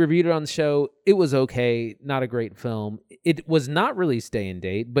 We reviewed it on the show. It was okay. Not a great film. It was not released day and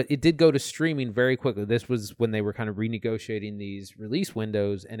date, but it did go to streaming very quickly. This was when they were kind of renegotiating these release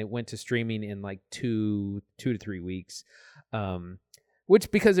windows, and it went to streaming in like 2 to 3 weeks.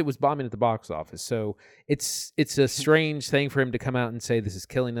 Which, because it was bombing at the box office. So it's a strange thing for him to come out and say this is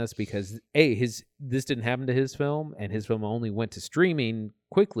killing us, because this didn't happen to his film, and his film only went to streaming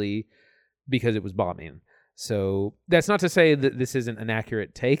quickly because it was bombing. So that's not to say that this isn't an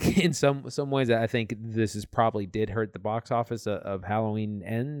accurate take. In some ways, I think this is probably did hurt the box office of Halloween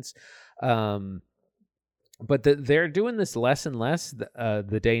Ends. But they're doing this less and less,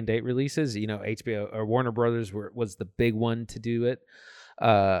 the day and date releases. HBO or Warner Brothers was the big one to do it.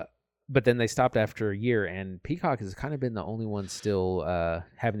 But then they stopped after a year, and Peacock has kind of been the only one still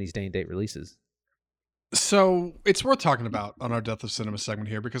having these day and date releases. So it's worth talking about on our Death of Cinema segment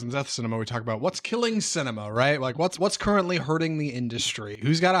here, because in Death of Cinema we talk about what's killing cinema, right? Like what's currently hurting the industry,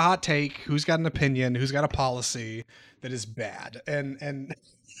 who's got a hot take, who's got an opinion, who's got a policy that is bad and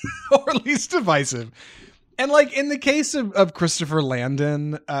or at least divisive. And like in the case of Christopher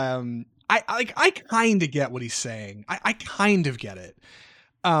Landon, I kind of get what he's saying. I kind of get it.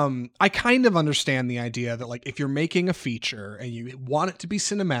 I kind of understand the idea that like if you're making a feature and you want it to be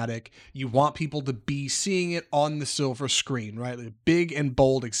cinematic, you want people to be seeing it on the silver screen, right? Like big and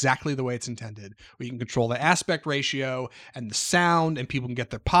bold, exactly the way it's intended. Where you can control the aspect ratio and the sound, and people can get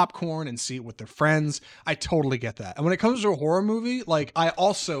their popcorn and see it with their friends. I totally get that. And when it comes to a horror movie, like I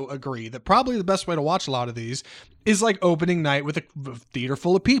also agree that probably the best way to watch a lot of these is like opening night with a theater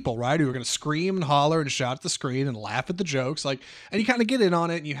full of people, right? Who are going to scream and holler and shout at the screen and laugh at the jokes. Like, and you kind of get in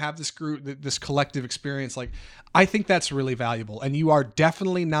on it and you have this group, this collective experience. Like, I think that's really valuable. And you are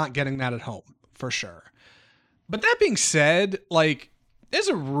definitely not getting that at home for sure. But that being said, like, there's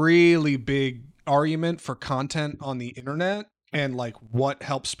a really big argument for content on the internet and like what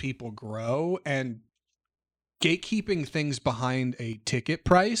helps people grow, and gatekeeping things behind a ticket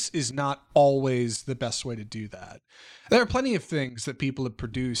price is not always the best way to do that. There are plenty of things that people have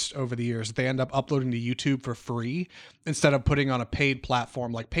produced over the years that they end up uploading to YouTube for free instead of putting on a paid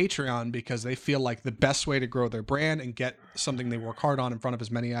platform like Patreon, because they feel like the best way to grow their brand and get something they work hard on in front of as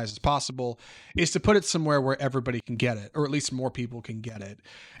many eyes as possible is to put it somewhere where everybody can get it, or at least more people can get it.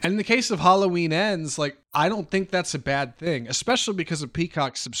 And in the case of Halloween Ends, like, I don't think that's a bad thing, especially because of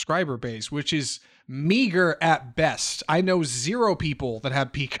Peacock's subscriber base, which is meager at best. I know 0 people that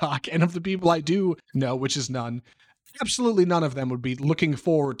have Peacock, and of the people I do know, which is none, absolutely none of them would be looking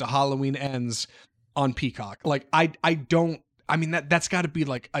forward to Halloween Ends on Peacock. Like, I don't. I mean, that's got to be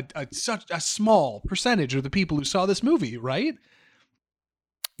like such a small percentage of the people who saw this movie, right?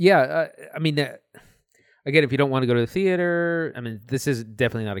 Yeah, I mean, again, if you don't want to go to the theater, I mean, this is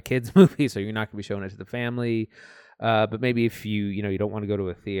definitely not a kids movie, so you're not going to be showing it to the family. But maybe if you don't want to go to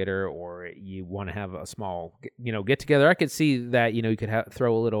a theater, or you want to have a small, get together, I could see that, you could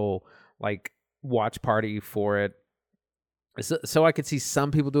throw a little like watch party for it. So I could see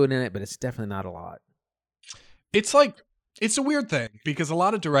some people doing it, but it's definitely not a lot. It's like, it's a weird thing because a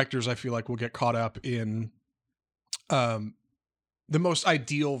lot of directors, I feel like, will get caught up in, the most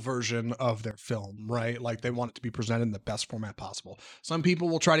ideal version of their film, right? Like they want it to be presented in the best format possible. Some people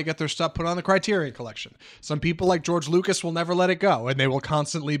will try to get their stuff put on the Criterion Collection. Some people, like George Lucas, will never let it go, and they will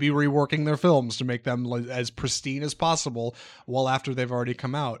constantly be reworking their films to make them as pristine as possible well after they've already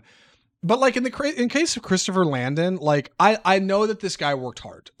come out. But like in case of Christopher Landon, like I know that this guy worked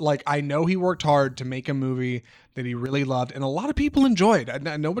hard. Like I know he worked hard to make a movie that he really loved, and a lot of people enjoyed. I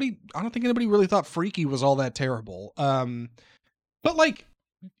don't think anybody really thought Freaky was all that terrible. But like,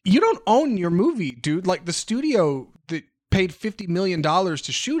 you don't own your movie, dude. Like the studio that paid $50 million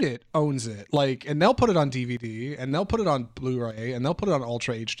to shoot it owns it. Like, and they'll put it on DVD, and they'll put it on Blu-ray, and they'll put it on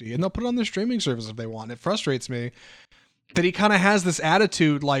Ultra HD, and they'll put it on their streaming service if they want. It frustrates me that he kind of has this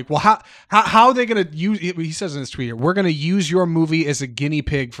attitude like, well, how are they going to use it? He says in his tweet here, we're going to use your movie as a guinea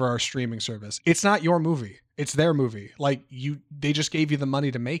pig for our streaming service. It's not your movie. It's their movie. Like they just gave you the money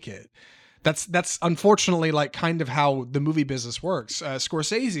to make it. That's unfortunately like kind of how the movie business works.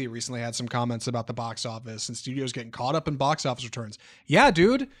 Scorsese recently had some comments about the box office and studios getting caught up in box office returns. Yeah,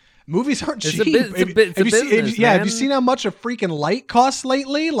 dude, movies aren't cheap. Have you seen how much a freaking light costs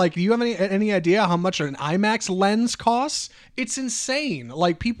lately? Like, do you have any idea how much an IMAX lens costs? It's insane.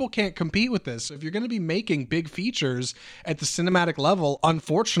 Like, people can't compete with this. If you're going to be making big features at the cinematic level,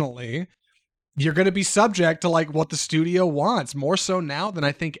 unfortunately, you're going to be subject to like what the studio wants, more so now than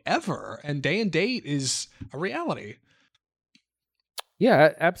I think ever. And day and date is a reality.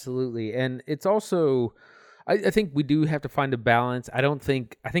 Yeah, absolutely. And it's also, I think we do have to find a balance. I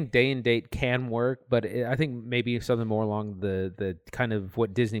think day and date can work, but I think maybe something more along the kind of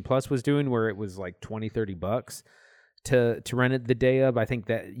what Disney Plus was doing, where it was like $20-$30 to rent it the day of. I think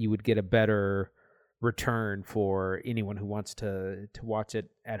that you would get a better return for anyone who wants to watch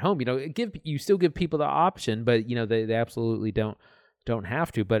it at home. You still give people the option, but they absolutely don't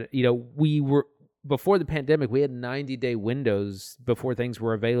have to. But we were, before the pandemic, we had 90-day windows before things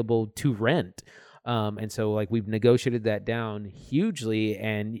were available to rent. And so like we've negotiated that down hugely,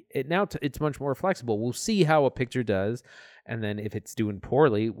 and it's much more flexible. We'll see how a picture does, and then if it's doing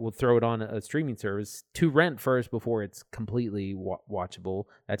poorly, we'll throw it on a streaming service to rent first before it's completely watchable.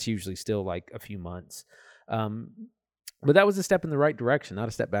 That's usually still like a few months. But that was a step in the right direction, not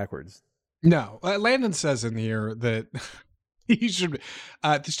a step backwards. No, Landon says in here that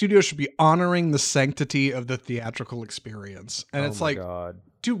the studio should be honoring the sanctity of the theatrical experience, and it's like, God.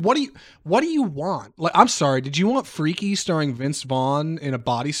 Dude, what do you want? Like, I'm sorry, did you want Freaky starring Vince Vaughn in a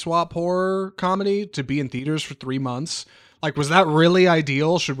body swap horror comedy to be in theaters for 3 months? Like, was that really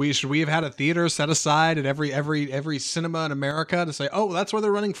ideal? Should we have had a theater set aside at every cinema in America to say, oh, that's where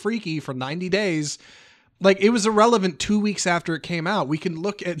they're running Freaky for 90 days? Like, it was irrelevant 2 weeks after it came out. We can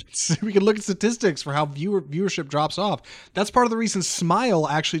look at statistics for how viewership drops off. That's part of the reason Smile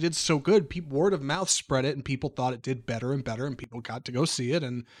actually did so good. Word of mouth spread it, and people thought it did better and better, and people got to go see it,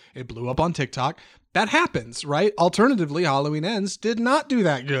 and it blew up on TikTok. That happens, right? Alternatively, Halloween Ends did not do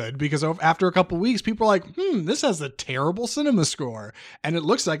that good because after a couple weeks, people are like, this has a terrible cinema score, and it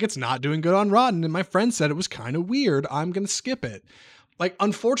looks like it's not doing good on Rotten, and my friend said it was kind of weird. I'm going to skip it. Like,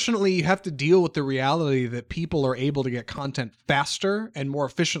 unfortunately, you have to deal with the reality that people are able to get content faster and more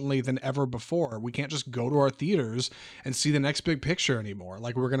efficiently than ever before. We can't just go to our theaters and see the next big picture anymore.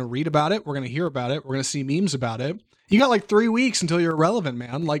 Like, we're going to read about it. We're going to hear about it. We're going to see memes about it. You got like 3 weeks until you're relevant,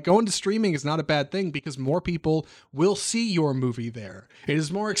 man. Like, going to streaming is not a bad thing because more people will see your movie there. It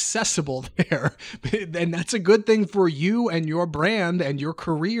is more accessible there. And that's a good thing for you and your brand and your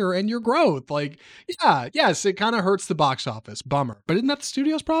career and your growth. Like, yeah, yes, it kind of hurts the box office. Bummer. But isn't that the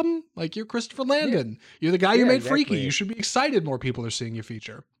studio's problem? Like, you're Christopher Landon. Yeah. You're the guy who made Freaky. You should be excited more people are seeing your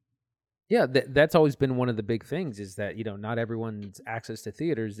feature. Yeah, that's always been one of the big things is that, not everyone's access to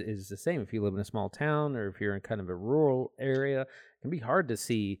theaters is the same. If you live in a small town or if you're in kind of a rural area, it can be hard to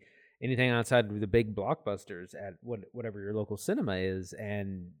see anything outside of the big blockbusters at whatever your local cinema is.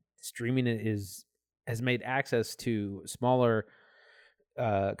 And streaming has made access to smaller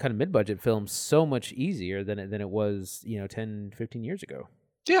kind of mid-budget films so much easier than it was, 10, 15 years ago.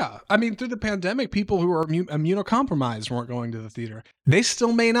 Yeah. I mean, through the pandemic, people who are immunocompromised weren't going to the theater. They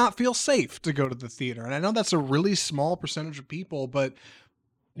still may not feel safe to go to the theater. And I know that's a really small percentage of people, but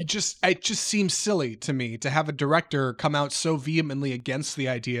it just seems silly to me to have a director come out so vehemently against the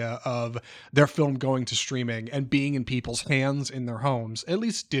idea of their film going to streaming and being in people's hands in their homes, at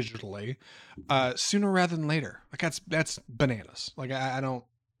least digitally, sooner rather than later. Like, that's bananas. Like, I don't,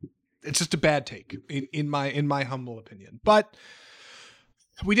 it's just a bad take in my humble opinion. But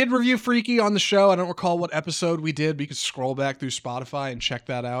we did review Freaky on the show. I don't recall what episode we did, but you can scroll back through Spotify and check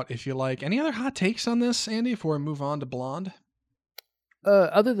that out if you like. Any other hot takes on this, Andy, before we move on to Blonde?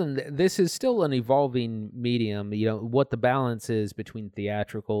 Other than this is still an evolving medium, what the balance is between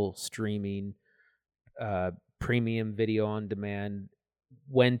theatrical, streaming, premium video on demand,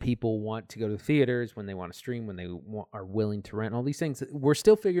 when people want to go to theaters, when they want to stream, when they are willing to rent, all these things. We're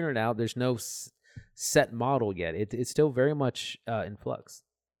still figuring it out. There's no set model yet. It's still very much in flux.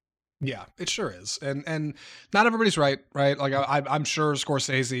 Yeah, it sure is. And not everybody's right? Like, I'm sure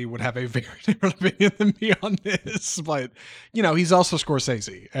Scorsese would have a very different opinion than me on this, but, he's also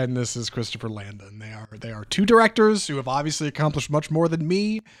Scorsese, and this is Christopher Landon. They are two directors who have obviously accomplished much more than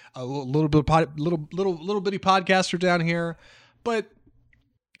me, a little bitty podcaster down here, but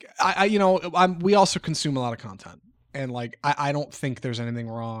we also consume a lot of content. And like, I don't think there's anything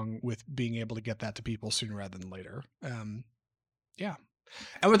wrong with being able to get that to people sooner rather than later. Yeah.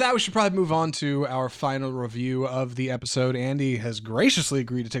 And with that, we should probably move on to our final review of the episode. Andy has graciously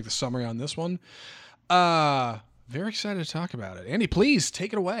agreed to take the summary on this one. Very excited to talk about it. Andy, please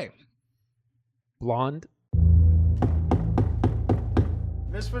take it away. Blonde.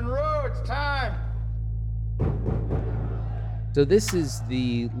 Miss Monroe, it's time. So this is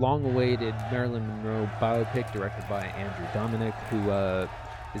the long-awaited Marilyn Monroe biopic directed by Andrew Dominik, who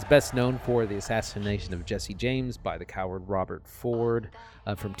is best known for the assassination of Jesse James by the coward Robert Ford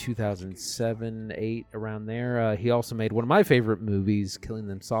from 2007-8, around there. He also made one of my favorite movies, Killing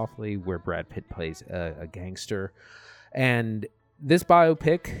Them Softly, where Brad Pitt plays a gangster. And this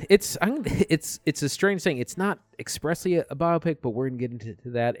biopic, it's a strange thing. It's not expressly a biopic, but we're going to get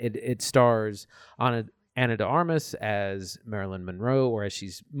into that. It stars Ana de Armas as Marilyn Monroe, or as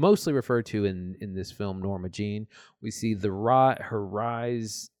she's mostly referred to in this film, Norma Jean. We see her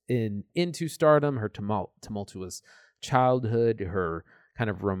rise into stardom, her tumultuous childhood, her kind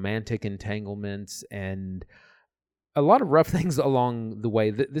of romantic entanglements, and a lot of rough things along the way.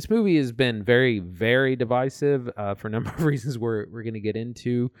 This movie has been very, very divisive for a number of reasons we're going to get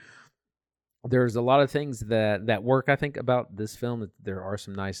into. There's a lot of things that work, I think, about this film. There are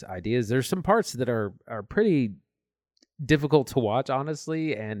some nice ideas. There's some parts that are pretty difficult to watch,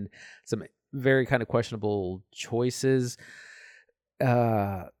 honestly, and some very kind of questionable choices.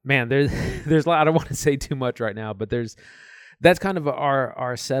 Man, there's a lot. I don't want to say too much right now, but that's kind of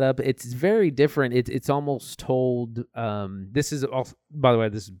our setup. It's very different. It's almost told. This is also, by the way,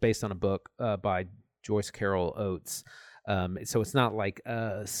 this is based on a book by Joyce Carol Oates. So it's not like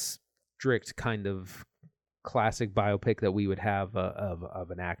a strict kind of classic biopic that we would have of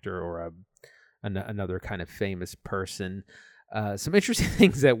an actor or another kind of famous person. Some interesting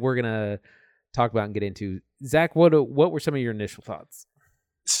things that we're gonna talk about and get into. Zach, what were some of your initial thoughts?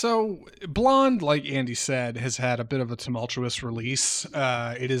 So, Blonde, like Andy said, has had a bit of a tumultuous release.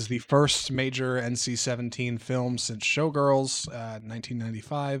 It is the first major NC-17 film since Showgirls,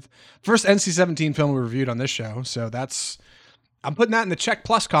 1995. First NC-17 film we reviewed on this show, so I'm putting that in the check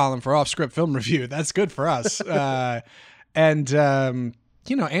plus column for off-script film review. That's good for us. And Ana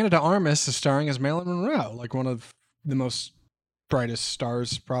de Armas is starring as Marilyn Monroe, like one of the most brightest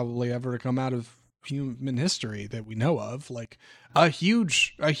stars probably ever to come out of human history that we know of, like a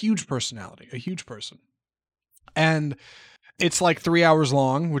huge personality, a huge person. And it's like 3 hours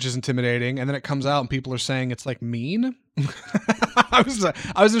long, which is intimidating. And then it comes out and people are saying it's like mean. I was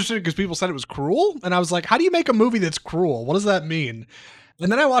interested because people said it was cruel. And I was like, how do you make a movie that's cruel? What does that mean?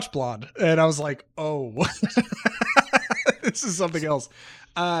 And then I watched Blonde and I was like, oh, this is something else.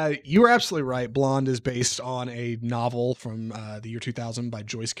 You were absolutely right. Blonde is based on a novel from the year 2000 by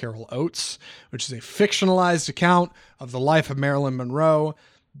Joyce Carol Oates, which is a fictionalized account of the life of Marilyn Monroe,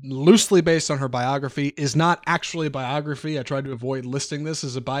 loosely based on her biography. Is not actually a biography. I tried to avoid listing this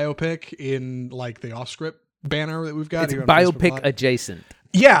as a biopic in like the off-script banner that we've got. It's biopic adjacent.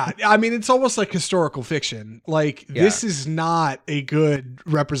 Yeah, I mean, it's almost like historical fiction. Like, This is not a good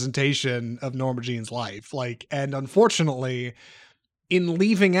representation of Norma Jean's life. Like, and unfortunately, in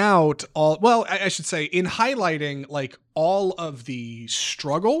leaving out I should say, in highlighting like all of the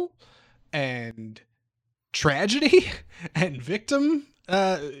struggle and tragedy and victimness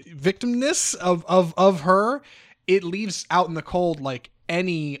of her, it leaves out in the cold like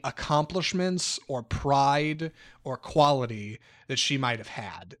any accomplishments or pride or quality that she might have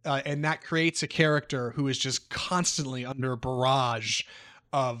had. And that creates a character who is just constantly under a barrage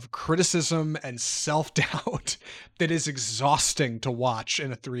of criticism and self-doubt that is exhausting to watch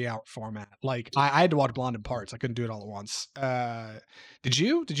in a 3-hour format. Like I had to watch Blonde in parts. I couldn't do it all at once. Did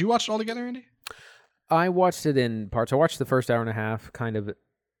you watch it all together, Andy? I watched it in parts. I watched the first hour and a half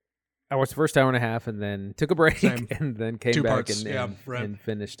I watched the first hour and a half and then took a break. Same. And then came 2 back parts. and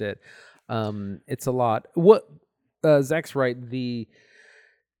finished it. It's a lot. What Zach's right. The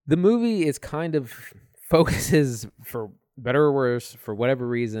movie is kind of focuses, for better or worse, for whatever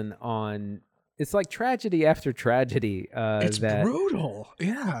reason, on it's like tragedy after tragedy. It's brutal.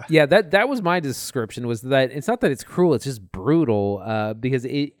 Yeah. That was my description. Was that it's not that it's cruel. It's just brutal. Because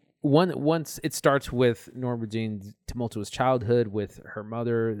once it starts with Norma Jean's tumultuous childhood with her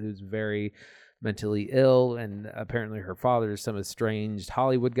mother, who's very mentally ill, and apparently her father is some estranged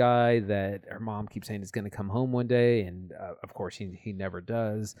Hollywood guy that her mom keeps saying is going to come home one day, and of course he never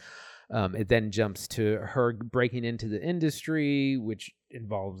does. It then jumps to her breaking into the industry, which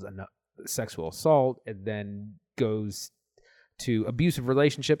involves sexual assault, and then goes to abusive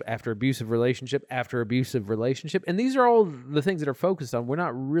relationship after abusive relationship after abusive relationship. And these are all the things that are focused on. We're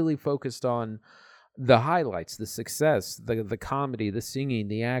not really focused on the highlights, the success, the comedy, the singing,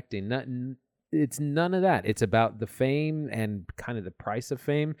 the acting. It's none of that. It's about the fame and kind of the price of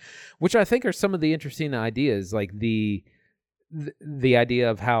fame, which I think are some of the interesting ideas, like the idea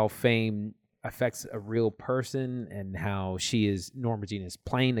of how fame affects a real person and how Norma Jean is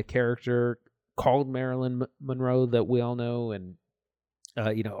playing a character called Marilyn Monroe that we all know, and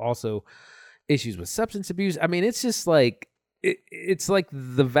also issues with substance abuse. I mean, it's just like it's like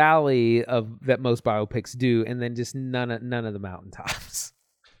the valley of that most biopics do, and then just none of the mountaintops.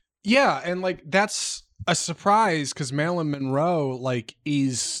 Yeah, and like that's a surprise because Marilyn Monroe like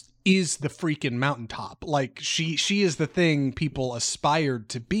is the freaking mountaintop. Like she is the thing people aspired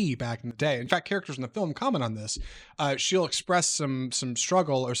to be back in the day. In fact, characters in the film comment on this. She'll express some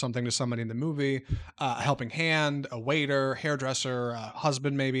struggle or something to somebody in the movie, a helping hand, a waiter, hairdresser, a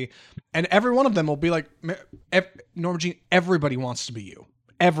husband maybe, and every one of them will be like, Norma Jean, everybody wants to be you.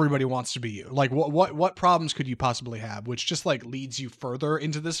 Everybody wants to be you. Like what problems could you possibly have? Which just like leads you further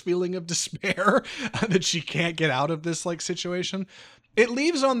into this feeling of despair that she can't get out of this like situation. It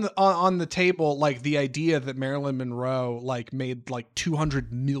leaves on the table like the idea that Marilyn Monroe like made like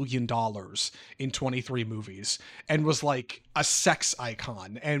 $200 million in 23 movies and was like a sex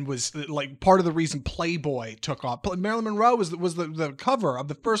icon and was like part of the reason Playboy took off. Marilyn Monroe was the cover of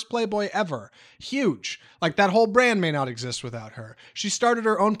the first Playboy ever. Huge. Like that whole brand may not exist without her. She started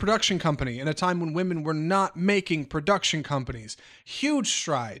her own production company in a time when women were not making production companies. Huge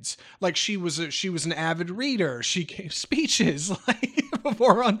strides. Like she was an avid reader. She gave speeches like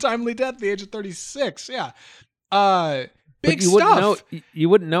before her untimely death at the age of 36. Yeah. Big stuff. You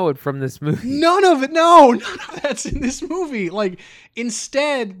wouldn't know it from this movie. None of that's in this movie. Like,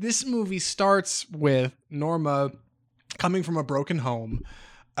 instead, this movie starts with Norma coming from a broken home,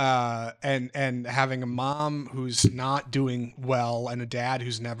 and having a mom who's not doing well and a dad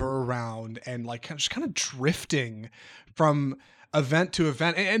who's never around, and like just kind of drifting from event to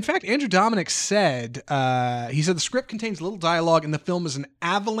event. And in fact, Andrew Dominik said, he said the script contains little dialogue and the film is an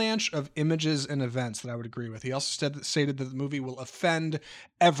avalanche of images and events that I would agree with. He also stated that the movie will offend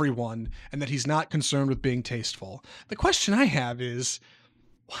everyone and that he's not concerned with being tasteful. The question I have is,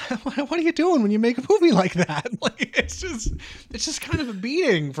 what are you doing when you make a movie like that? Like, it's just kind of a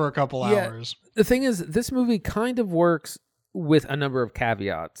beating for a couple hours. The thing is, this movie kind of works with a number of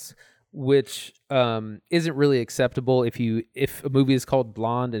caveats, which isn't really acceptable. If a movie is called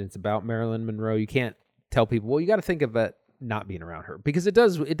Blonde and it's about Marilyn Monroe, you can't tell people, well, you got to think of it not being around her, because it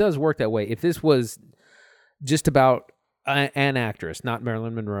does work that way. If this was just about an actress, not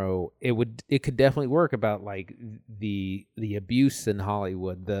Marilyn Monroe, it could definitely work about like the abuse in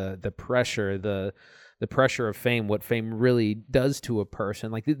Hollywood, the pressure, the pressure of fame, what fame really does to a person.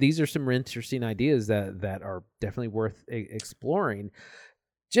 Like these are some interesting ideas that are definitely worth exploring.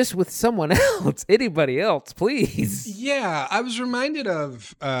 Just with someone else, anybody else, please. Yeah, I was reminded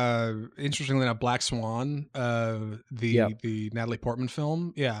of, interestingly enough, Black Swan, the Natalie Portman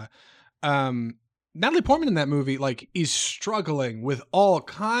film. Yeah. Natalie Portman in that movie, like, is struggling with all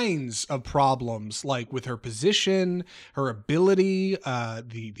kinds of problems, like with her position, her ability,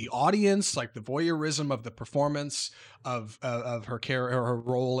 the audience, like the voyeurism of the performance of her her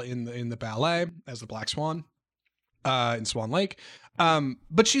role in the ballet as the Black Swan. In Swan Lake.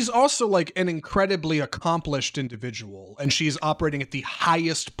 But she's also like an incredibly accomplished individual, and she's operating at the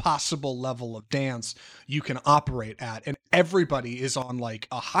highest possible level of dance you can operate at. And everybody is on like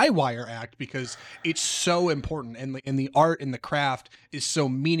a high wire act because it's so important. And the art and the craft is so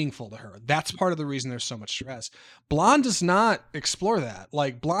meaningful to her. That's part of the reason there's so much stress. Blonde does not explore that.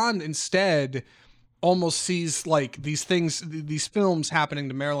 Like Blonde instead almost sees like these films happening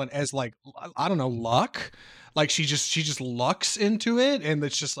to Marilyn as like, I don't know, luck. Like she just lucks into it, and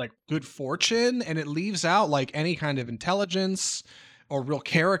it's just like good fortune, and it leaves out like any kind of intelligence or real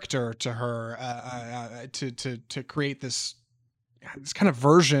character to her to create this kind of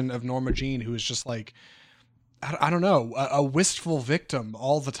version of Norma Jean who is just like, I don't know, a wistful victim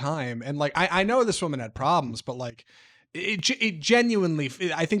all the time. And like I know this woman had problems, but like it genuinely,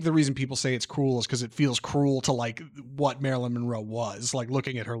 I think the reason people say it's cruel is because it feels cruel to like what Marilyn Monroe was like,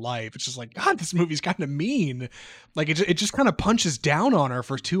 looking at her life. It's just like, God, this movie's kind of mean. Like it just kind of punches down on her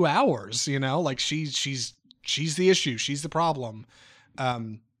for 2 hours, you know, like she's the issue. She's the problem.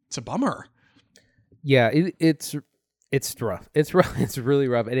 It's a bummer. Yeah. It's rough. It's rough. It's really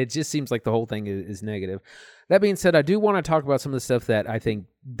rough. And it just seems like the whole thing is negative. That being said, I do want to talk about some of the stuff that I think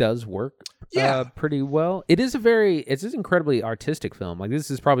does work pretty well. It's an incredibly artistic film. Like this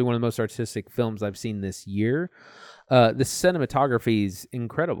is probably one of the most artistic films I've seen this year. The cinematography is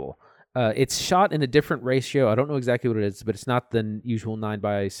incredible. It's shot in a different ratio. I don't know exactly what it is, but it's not the usual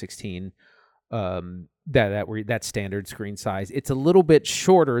 9:16. That standard screen size. It's a little bit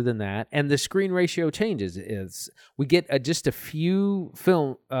shorter than that, and the screen ratio changes. Is we get just a few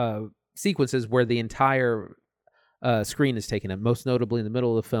film sequences where the entire screen is taken up, most notably in the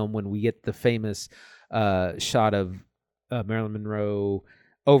middle of the film when we get the famous shot of Marilyn Monroe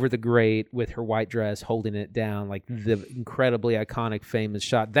over the grate with her white dress holding it down, like the incredibly iconic famous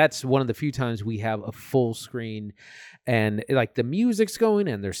shot. That's one of the few times we have a full screen and like the music's going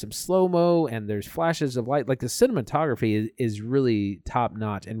and there's some slow-mo and there's flashes of light. Like the cinematography is really top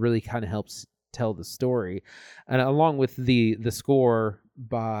notch and really kind of helps tell the story. And along with the score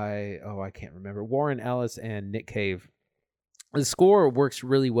by, I can't remember, Warren Ellis and Nick Cave. The score works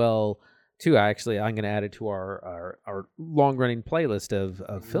really well too. Actually, I'm going to add it to our long-running playlist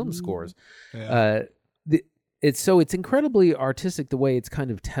of film scores. Yeah. It's incredibly artistic the way it's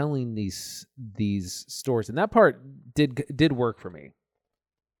kind of telling these stories, and that part did work for me.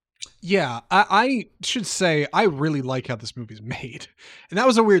 Yeah, I should say I really like how this movie's made. And that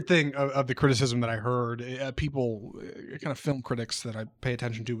was a weird thing of the criticism that I heard. People, kind of film critics that I pay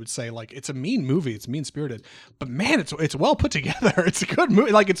attention to would say, like, it's a mean movie, it's mean-spirited. But man, it's well put together. It's a good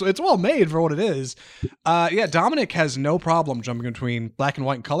movie. Like, it's well made for what it is. Dominik has no problem jumping between black and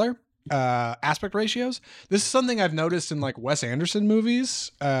white and color. Aspect ratios. This is something I've noticed in like Wes Anderson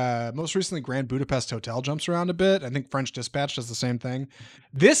movies. Most recently Grand Budapest Hotel jumps around a bit. I think French Dispatch does the same thing.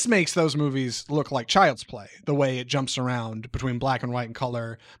 This makes those movies look like Child's Play, the way it jumps around between black and white and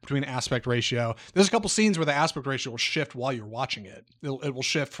color, between aspect ratio. There's a couple scenes where the aspect ratio will shift while you're watching it. It will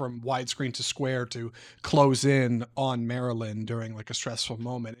shift from widescreen to square to close in on Marilyn during like a stressful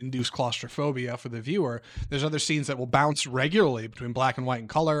moment, induce claustrophobia for the viewer. There's other scenes that will bounce regularly between black and white and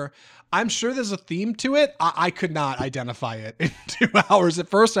color. I'm sure there's a theme to it. I could not identify it in 2 hours. At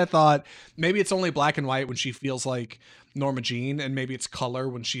first, I thought maybe it's only black and white when she feels like Norma Jean, and maybe it's color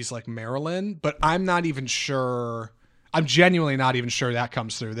when she's like Marilyn. But I'm not even sure. I'm genuinely not even sure that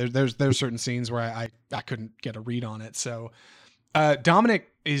comes through. There's certain scenes where I couldn't get a read on it. So Dominic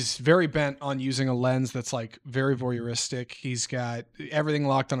is very bent on using a lens that's like very voyeuristic. He's got everything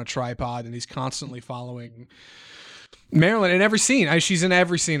locked on a tripod, and he's constantly following Marilyn in every scene. She's in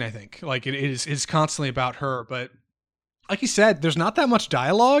every scene, I think. Like it's constantly about her. But like you said, there's not that much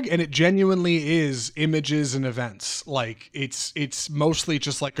dialogue, and it genuinely is images and events. Like it's mostly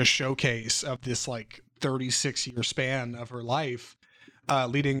just like a showcase of this like 36-year span of her life,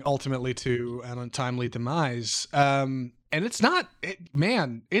 leading ultimately to an untimely demise. And it's not,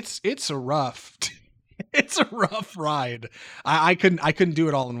 it's a rough, it's a rough ride. I couldn't do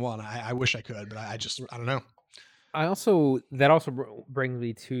it all in one. I wish I could, but I don't know. That also brings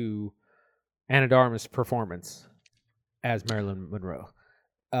me to Ana de Armas' performance as Marilyn Monroe.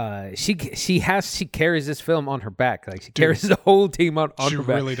 She carries this film on her back. Like she carries the whole team on her back. She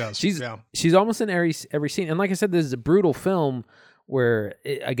really does. She's almost in every scene. And like I said, this is a brutal film where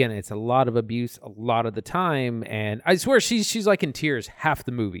it's a lot of abuse a lot of the time, and I swear she's like in tears half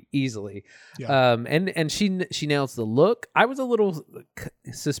the movie easily. Yeah. And she nails the look. I was a little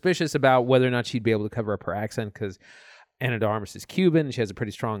suspicious about whether or not she'd be able to cover up her accent, because Ana de Armas is Cuban and she has a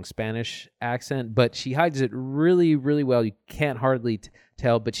pretty strong Spanish accent, but she hides it really, really well. You can't hardly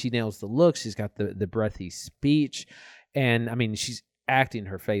tell, but she nails the look. She's got the breathy speech, and I mean she's acting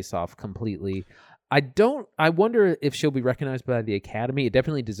her face off completely. I wonder if she'll be recognized by the Academy. It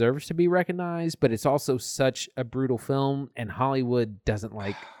definitely deserves to be recognized, but it's also such a brutal film, and Hollywood doesn't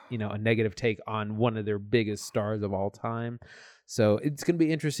like, a negative take on one of their biggest stars of all time. So it's going to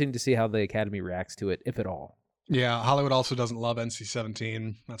be interesting to see how the Academy reacts to it, if at all. Yeah, Hollywood also doesn't love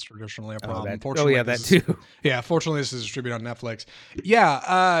NC-17. That's traditionally a problem. That too. Yeah, fortunately, this is distributed on Netflix.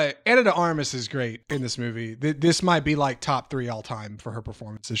 Yeah, Ana de Armas is great in this movie. This might be like top 3 all time for her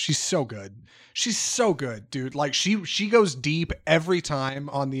performances. She's so good. She's so good, dude. Like she goes deep every time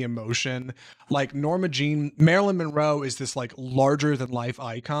on the emotion. Like Norma Jean, Marilyn Monroe is this like larger than life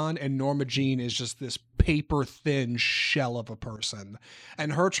icon, and Norma Jean is just this paper thin shell of a person.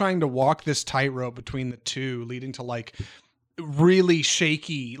 And her trying to walk this tightrope between the two, leading to like really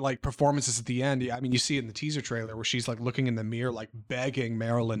shaky like performances at the end. I mean, you see it in the teaser trailer where she's like looking in the mirror, like begging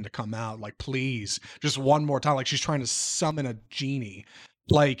Marilyn to come out, like please, just one more time, like she's trying to summon a genie.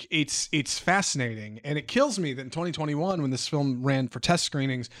 Like it's fascinating, and it kills me that in 2021, when this film ran for test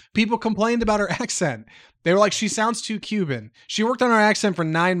screenings, people complained about her accent. They were like, she sounds too Cuban. She worked on her accent for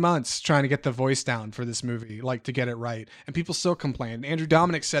 9 months trying to get the voice down for this movie, like to get it right. And people still complained. Andrew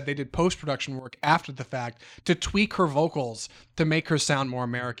Dominic said they did post-production work after the fact to tweak her vocals to make her sound more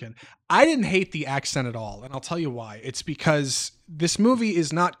American. I didn't hate the accent at all, and I'll tell you why. It's because this movie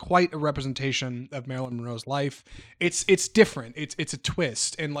is not quite a representation of Marilyn Monroe's life. It's different. It's a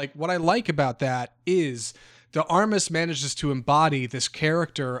twist. And like what I like about that is de Armas manages to embody this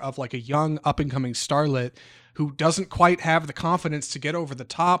character of like a young up-and-coming starlet who doesn't quite have the confidence to get over the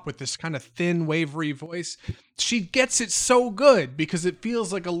top with this kind of thin, wavery voice. She gets it so good because it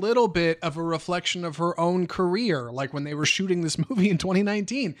feels like a little bit of a reflection of her own career, like when they were shooting this movie in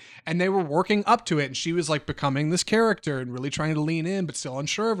 2019 and they were working up to it, and she was like becoming this character and really trying to lean in but still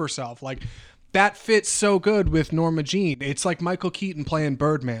unsure of herself. Like that fits so good with Norma Jean. It's like Michael Keaton playing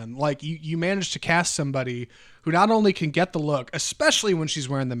Birdman. Like you managed to cast somebody who not only can get the look, especially when she's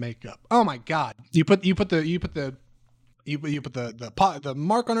wearing the makeup. Oh my God! You put the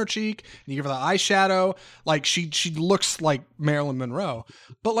mark on her cheek, and you give her the eyeshadow. Like she looks like Marilyn Monroe,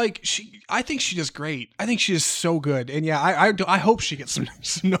 but like I think she does great. I think she is so good, and yeah, I hope she gets some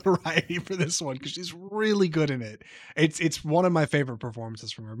notoriety for this one because she's really good in it. It's one of my favorite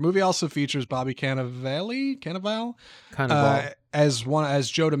performances from her. The movie also features Bobby Cannavale as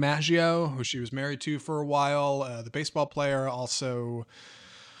Joe DiMaggio, who she was married to for a while. The baseball player, also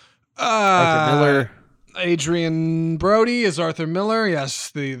Arthur Miller. Adrian Brody is Arthur Miller,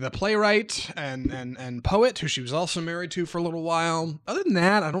 yes, the playwright and poet who she was also married to for a little while. Other than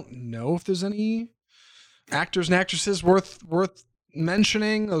that, I don't know if there's any actors and actresses worth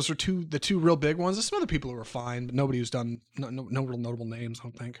mentioning. Those are the two real big ones. There's some other people who are fine, but nobody who's done no real notable names, I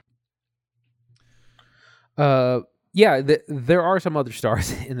don't think. There are some other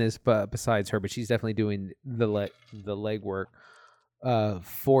stars in this, but besides her, but she's definitely doing the legwork.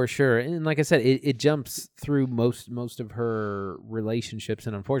 For sure. And like I said, it jumps through most of her relationships,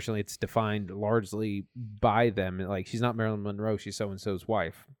 and unfortunately it's defined largely by them. Like she's not Marilyn Monroe, she's so-and-so's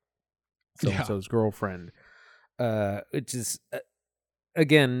wife, so-and-so's girlfriend. Which is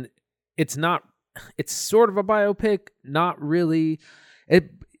again, it's not. It's sort of a biopic, not really.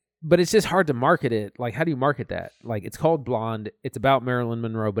 But it's just hard to market it. Like, how do you market that? Like, it's called Blonde. It's about Marilyn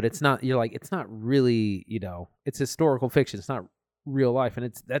Monroe, but it's not. You're like, it's not really. It's historical fiction. It's not real life,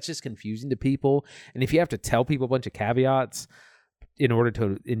 and that's just confusing to people. And if you have to tell people a bunch of caveats in order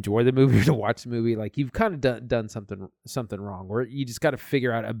to enjoy the movie or to watch the movie, like, you've kind of done something wrong. Or you just got to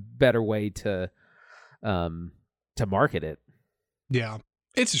figure out a better way to market it. Yeah,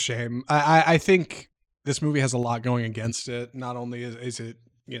 it's a shame. I think this movie has a lot going against it. Not only is it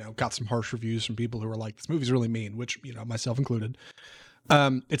got some harsh reviews from people who are like, this movie's really mean, which myself included.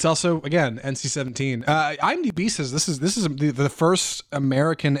 It's also, again, NC-17. IMDb says this is the first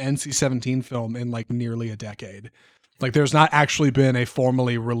American NC-17 film in like nearly a decade. Like, there's not actually been a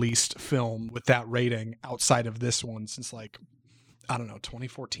formally released film with that rating outside of this one since, like, I don't know,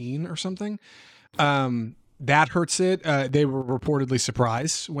 2014 or something. That hurts it. They were reportedly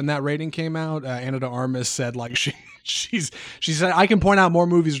surprised when that rating came out. Ana de Armas said, like, she said, I can point out more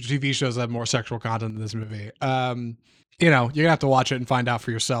movies or TV shows that have more sexual content than this movie. You're gonna have to watch it and find out for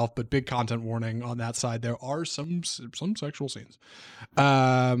yourself, but big content warning on that side. There are some sexual scenes.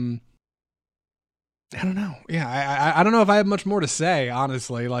 I don't know. Yeah, I don't know if I have much more to say,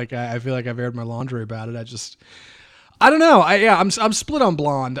 honestly. Like, I feel like I've aired my laundry about it. I don't know. I'm split on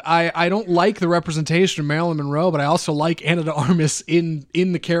Blonde. I don't like the representation of Marilyn Monroe, but I also like Ana de Armas in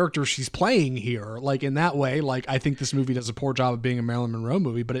the character she's playing here. Like, in that way, like, I think this movie does a poor job of being a Marilyn Monroe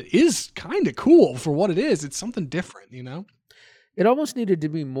movie, but it is kind of cool for what it is. It's something different, It almost needed to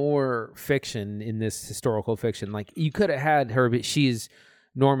be more fiction in this historical fiction. Like, you could have had her, but she's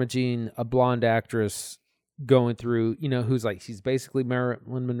Norma Jean, a blonde actress going through, who's like, she's basically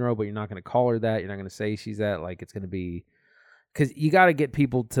Marilyn Monroe, but you're not going to call her that. You're not going to say she's that. Like, it's going to be, because you got to get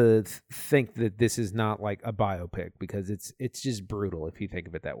people to think that this is not like a biopic, because it's just brutal if you think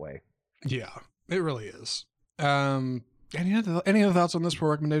of it that way. Yeah, it really is. Any other thoughts on this for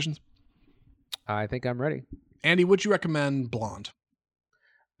recommendations? I think I'm ready. Andy, would you recommend Blonde?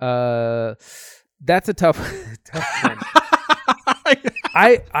 That's a tough one.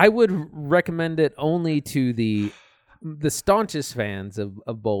 I would recommend it only to the staunchest fans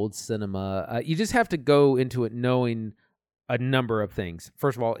of bold cinema. You just have to go into it knowing a number of things.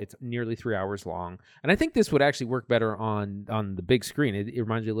 First of all, it's nearly 3 hours long, and I think this would actually work better on the big screen. It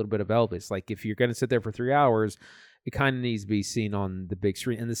reminds you a little bit of Elvis. Like, if you're going to sit there for 3 hours, it kind of needs to be seen on the big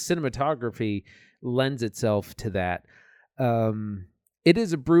screen, and the cinematography lends itself to that. It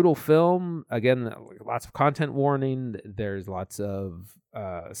is a brutal film. Again, lots of content warning. There's lots of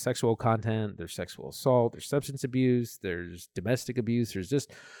sexual content. There's sexual assault. There's substance abuse. There's domestic abuse. There's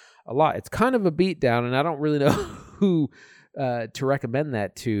just a lot. It's kind of a beatdown, and I don't really know who to recommend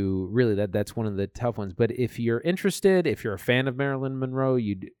that to. Really, that's one of the tough ones. But if you're interested, if you're a fan of Marilyn Monroe,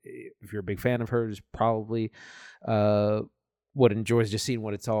 if you're a big fan of hers, probably would enjoy just seeing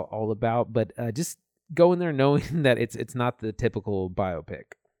what it's all about. But just go in there knowing that it's not the typical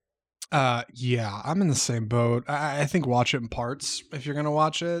biopic. Yeah, I'm in the same boat. I think watch it in parts if you're gonna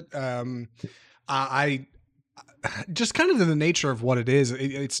watch it. I just kind of the nature of what it is.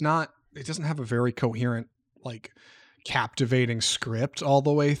 It doesn't have a very coherent, like, captivating script all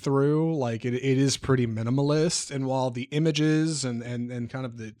the way through. Like, it is pretty minimalist, and while the images and kind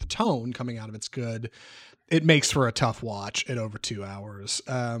of the tone coming out of it's good, it makes for a tough watch at over 2 hours.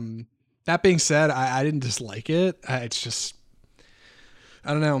 That being said, I didn't dislike it. It's just,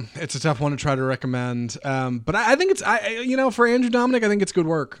 I don't know. It's a tough one to try to recommend. But I think it's, for Andrew Dominik, I think it's good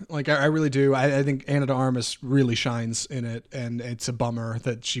work. Like, I really do. I think Ana de Armas really shines in it, and it's a bummer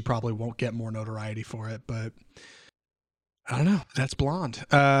that she probably won't get more notoriety for it. But I don't know. That's Blonde.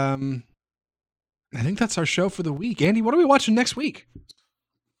 I think that's our show for the week. Andy, what are we watching next week?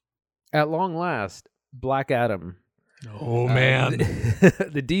 At long last, Black Adam. Oh, man.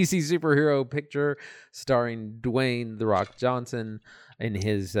 The DC superhero picture starring Dwayne "The Rock" Johnson in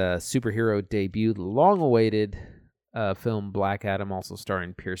his superhero debut, the long-awaited film Black Adam, also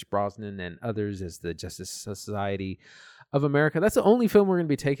starring Pierce Brosnan and others as the Justice Society of America. That's the only film we're going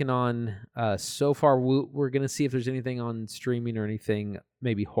to be taking on so far. We're going to see if there's anything on streaming or anything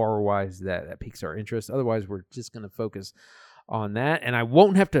maybe horror-wise that piques our interest. Otherwise, we're just going to focus on that. And I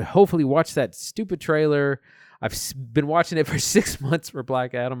won't have to hopefully watch that stupid trailer. I've been watching it for 6 months for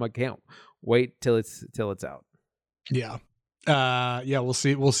Black Adam. I can't wait till it's out. Yeah. We'll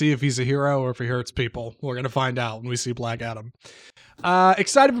see. We'll see if he's a hero or if he hurts people. We're going to find out when we see Black Adam.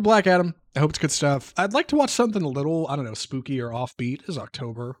 Excited for Black Adam. I hope it's good stuff. I'd like to watch something a little, I don't know, spooky or offbeat. It's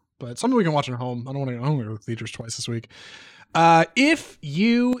October, but something we can watch at home. I don't want to go to theaters twice this week. If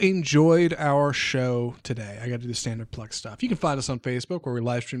you enjoyed our show today, I got to do the standard plug stuff. You can find us on Facebook where we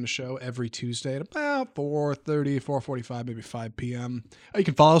live stream the show every Tuesday at about 4:30, 4:45, maybe 5 p.m. You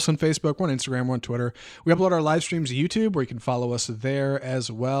can follow us on Facebook. We're on Instagram. We're on Twitter. We upload our live streams to YouTube where you can follow us there as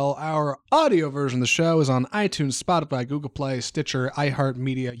well. Our audio version of the show is on iTunes, Spotify, Google Play, Stitcher,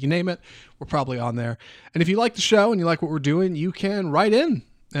 iHeartMedia, you name it. We're probably on there. And if you like the show and you like what we're doing, you can write in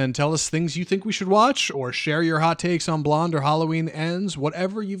and tell us things you think we should watch, or share your hot takes on Blonde or Halloween Ends.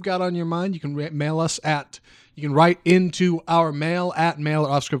 Whatever you've got on your mind, you can mail us at, you can write into our mail at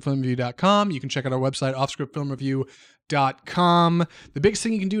offscriptfilmreview.com. You can check out our website, offscriptfilmreview.com. The biggest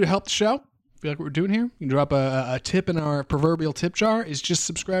thing you can do to help the show, if you like what we're doing here, you can drop a tip in our proverbial tip jar, is just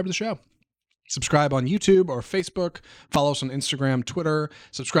subscribe to the show. Subscribe on YouTube or Facebook. Follow us on Instagram, Twitter.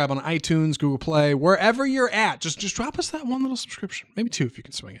 Subscribe on iTunes, Google Play, wherever you're at. Just drop us that one little subscription. Maybe two if you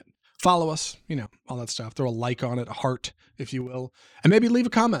can swing it. Follow us, all that stuff. Throw a like on it, a heart, if you will. And maybe leave a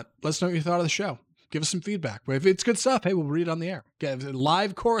comment. Let us know what you thought of the show. Give us some feedback. If it's good stuff, hey, we'll read it on the air.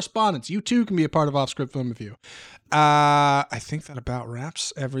 Live correspondence. You too can be a part of Offscript Film Review. I think that about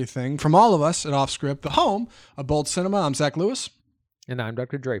wraps everything. From all of us at Offscript, the home of Bold Cinema, I'm Zach Lewis. And I'm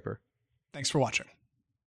Dr. Draper. Thanks for watching.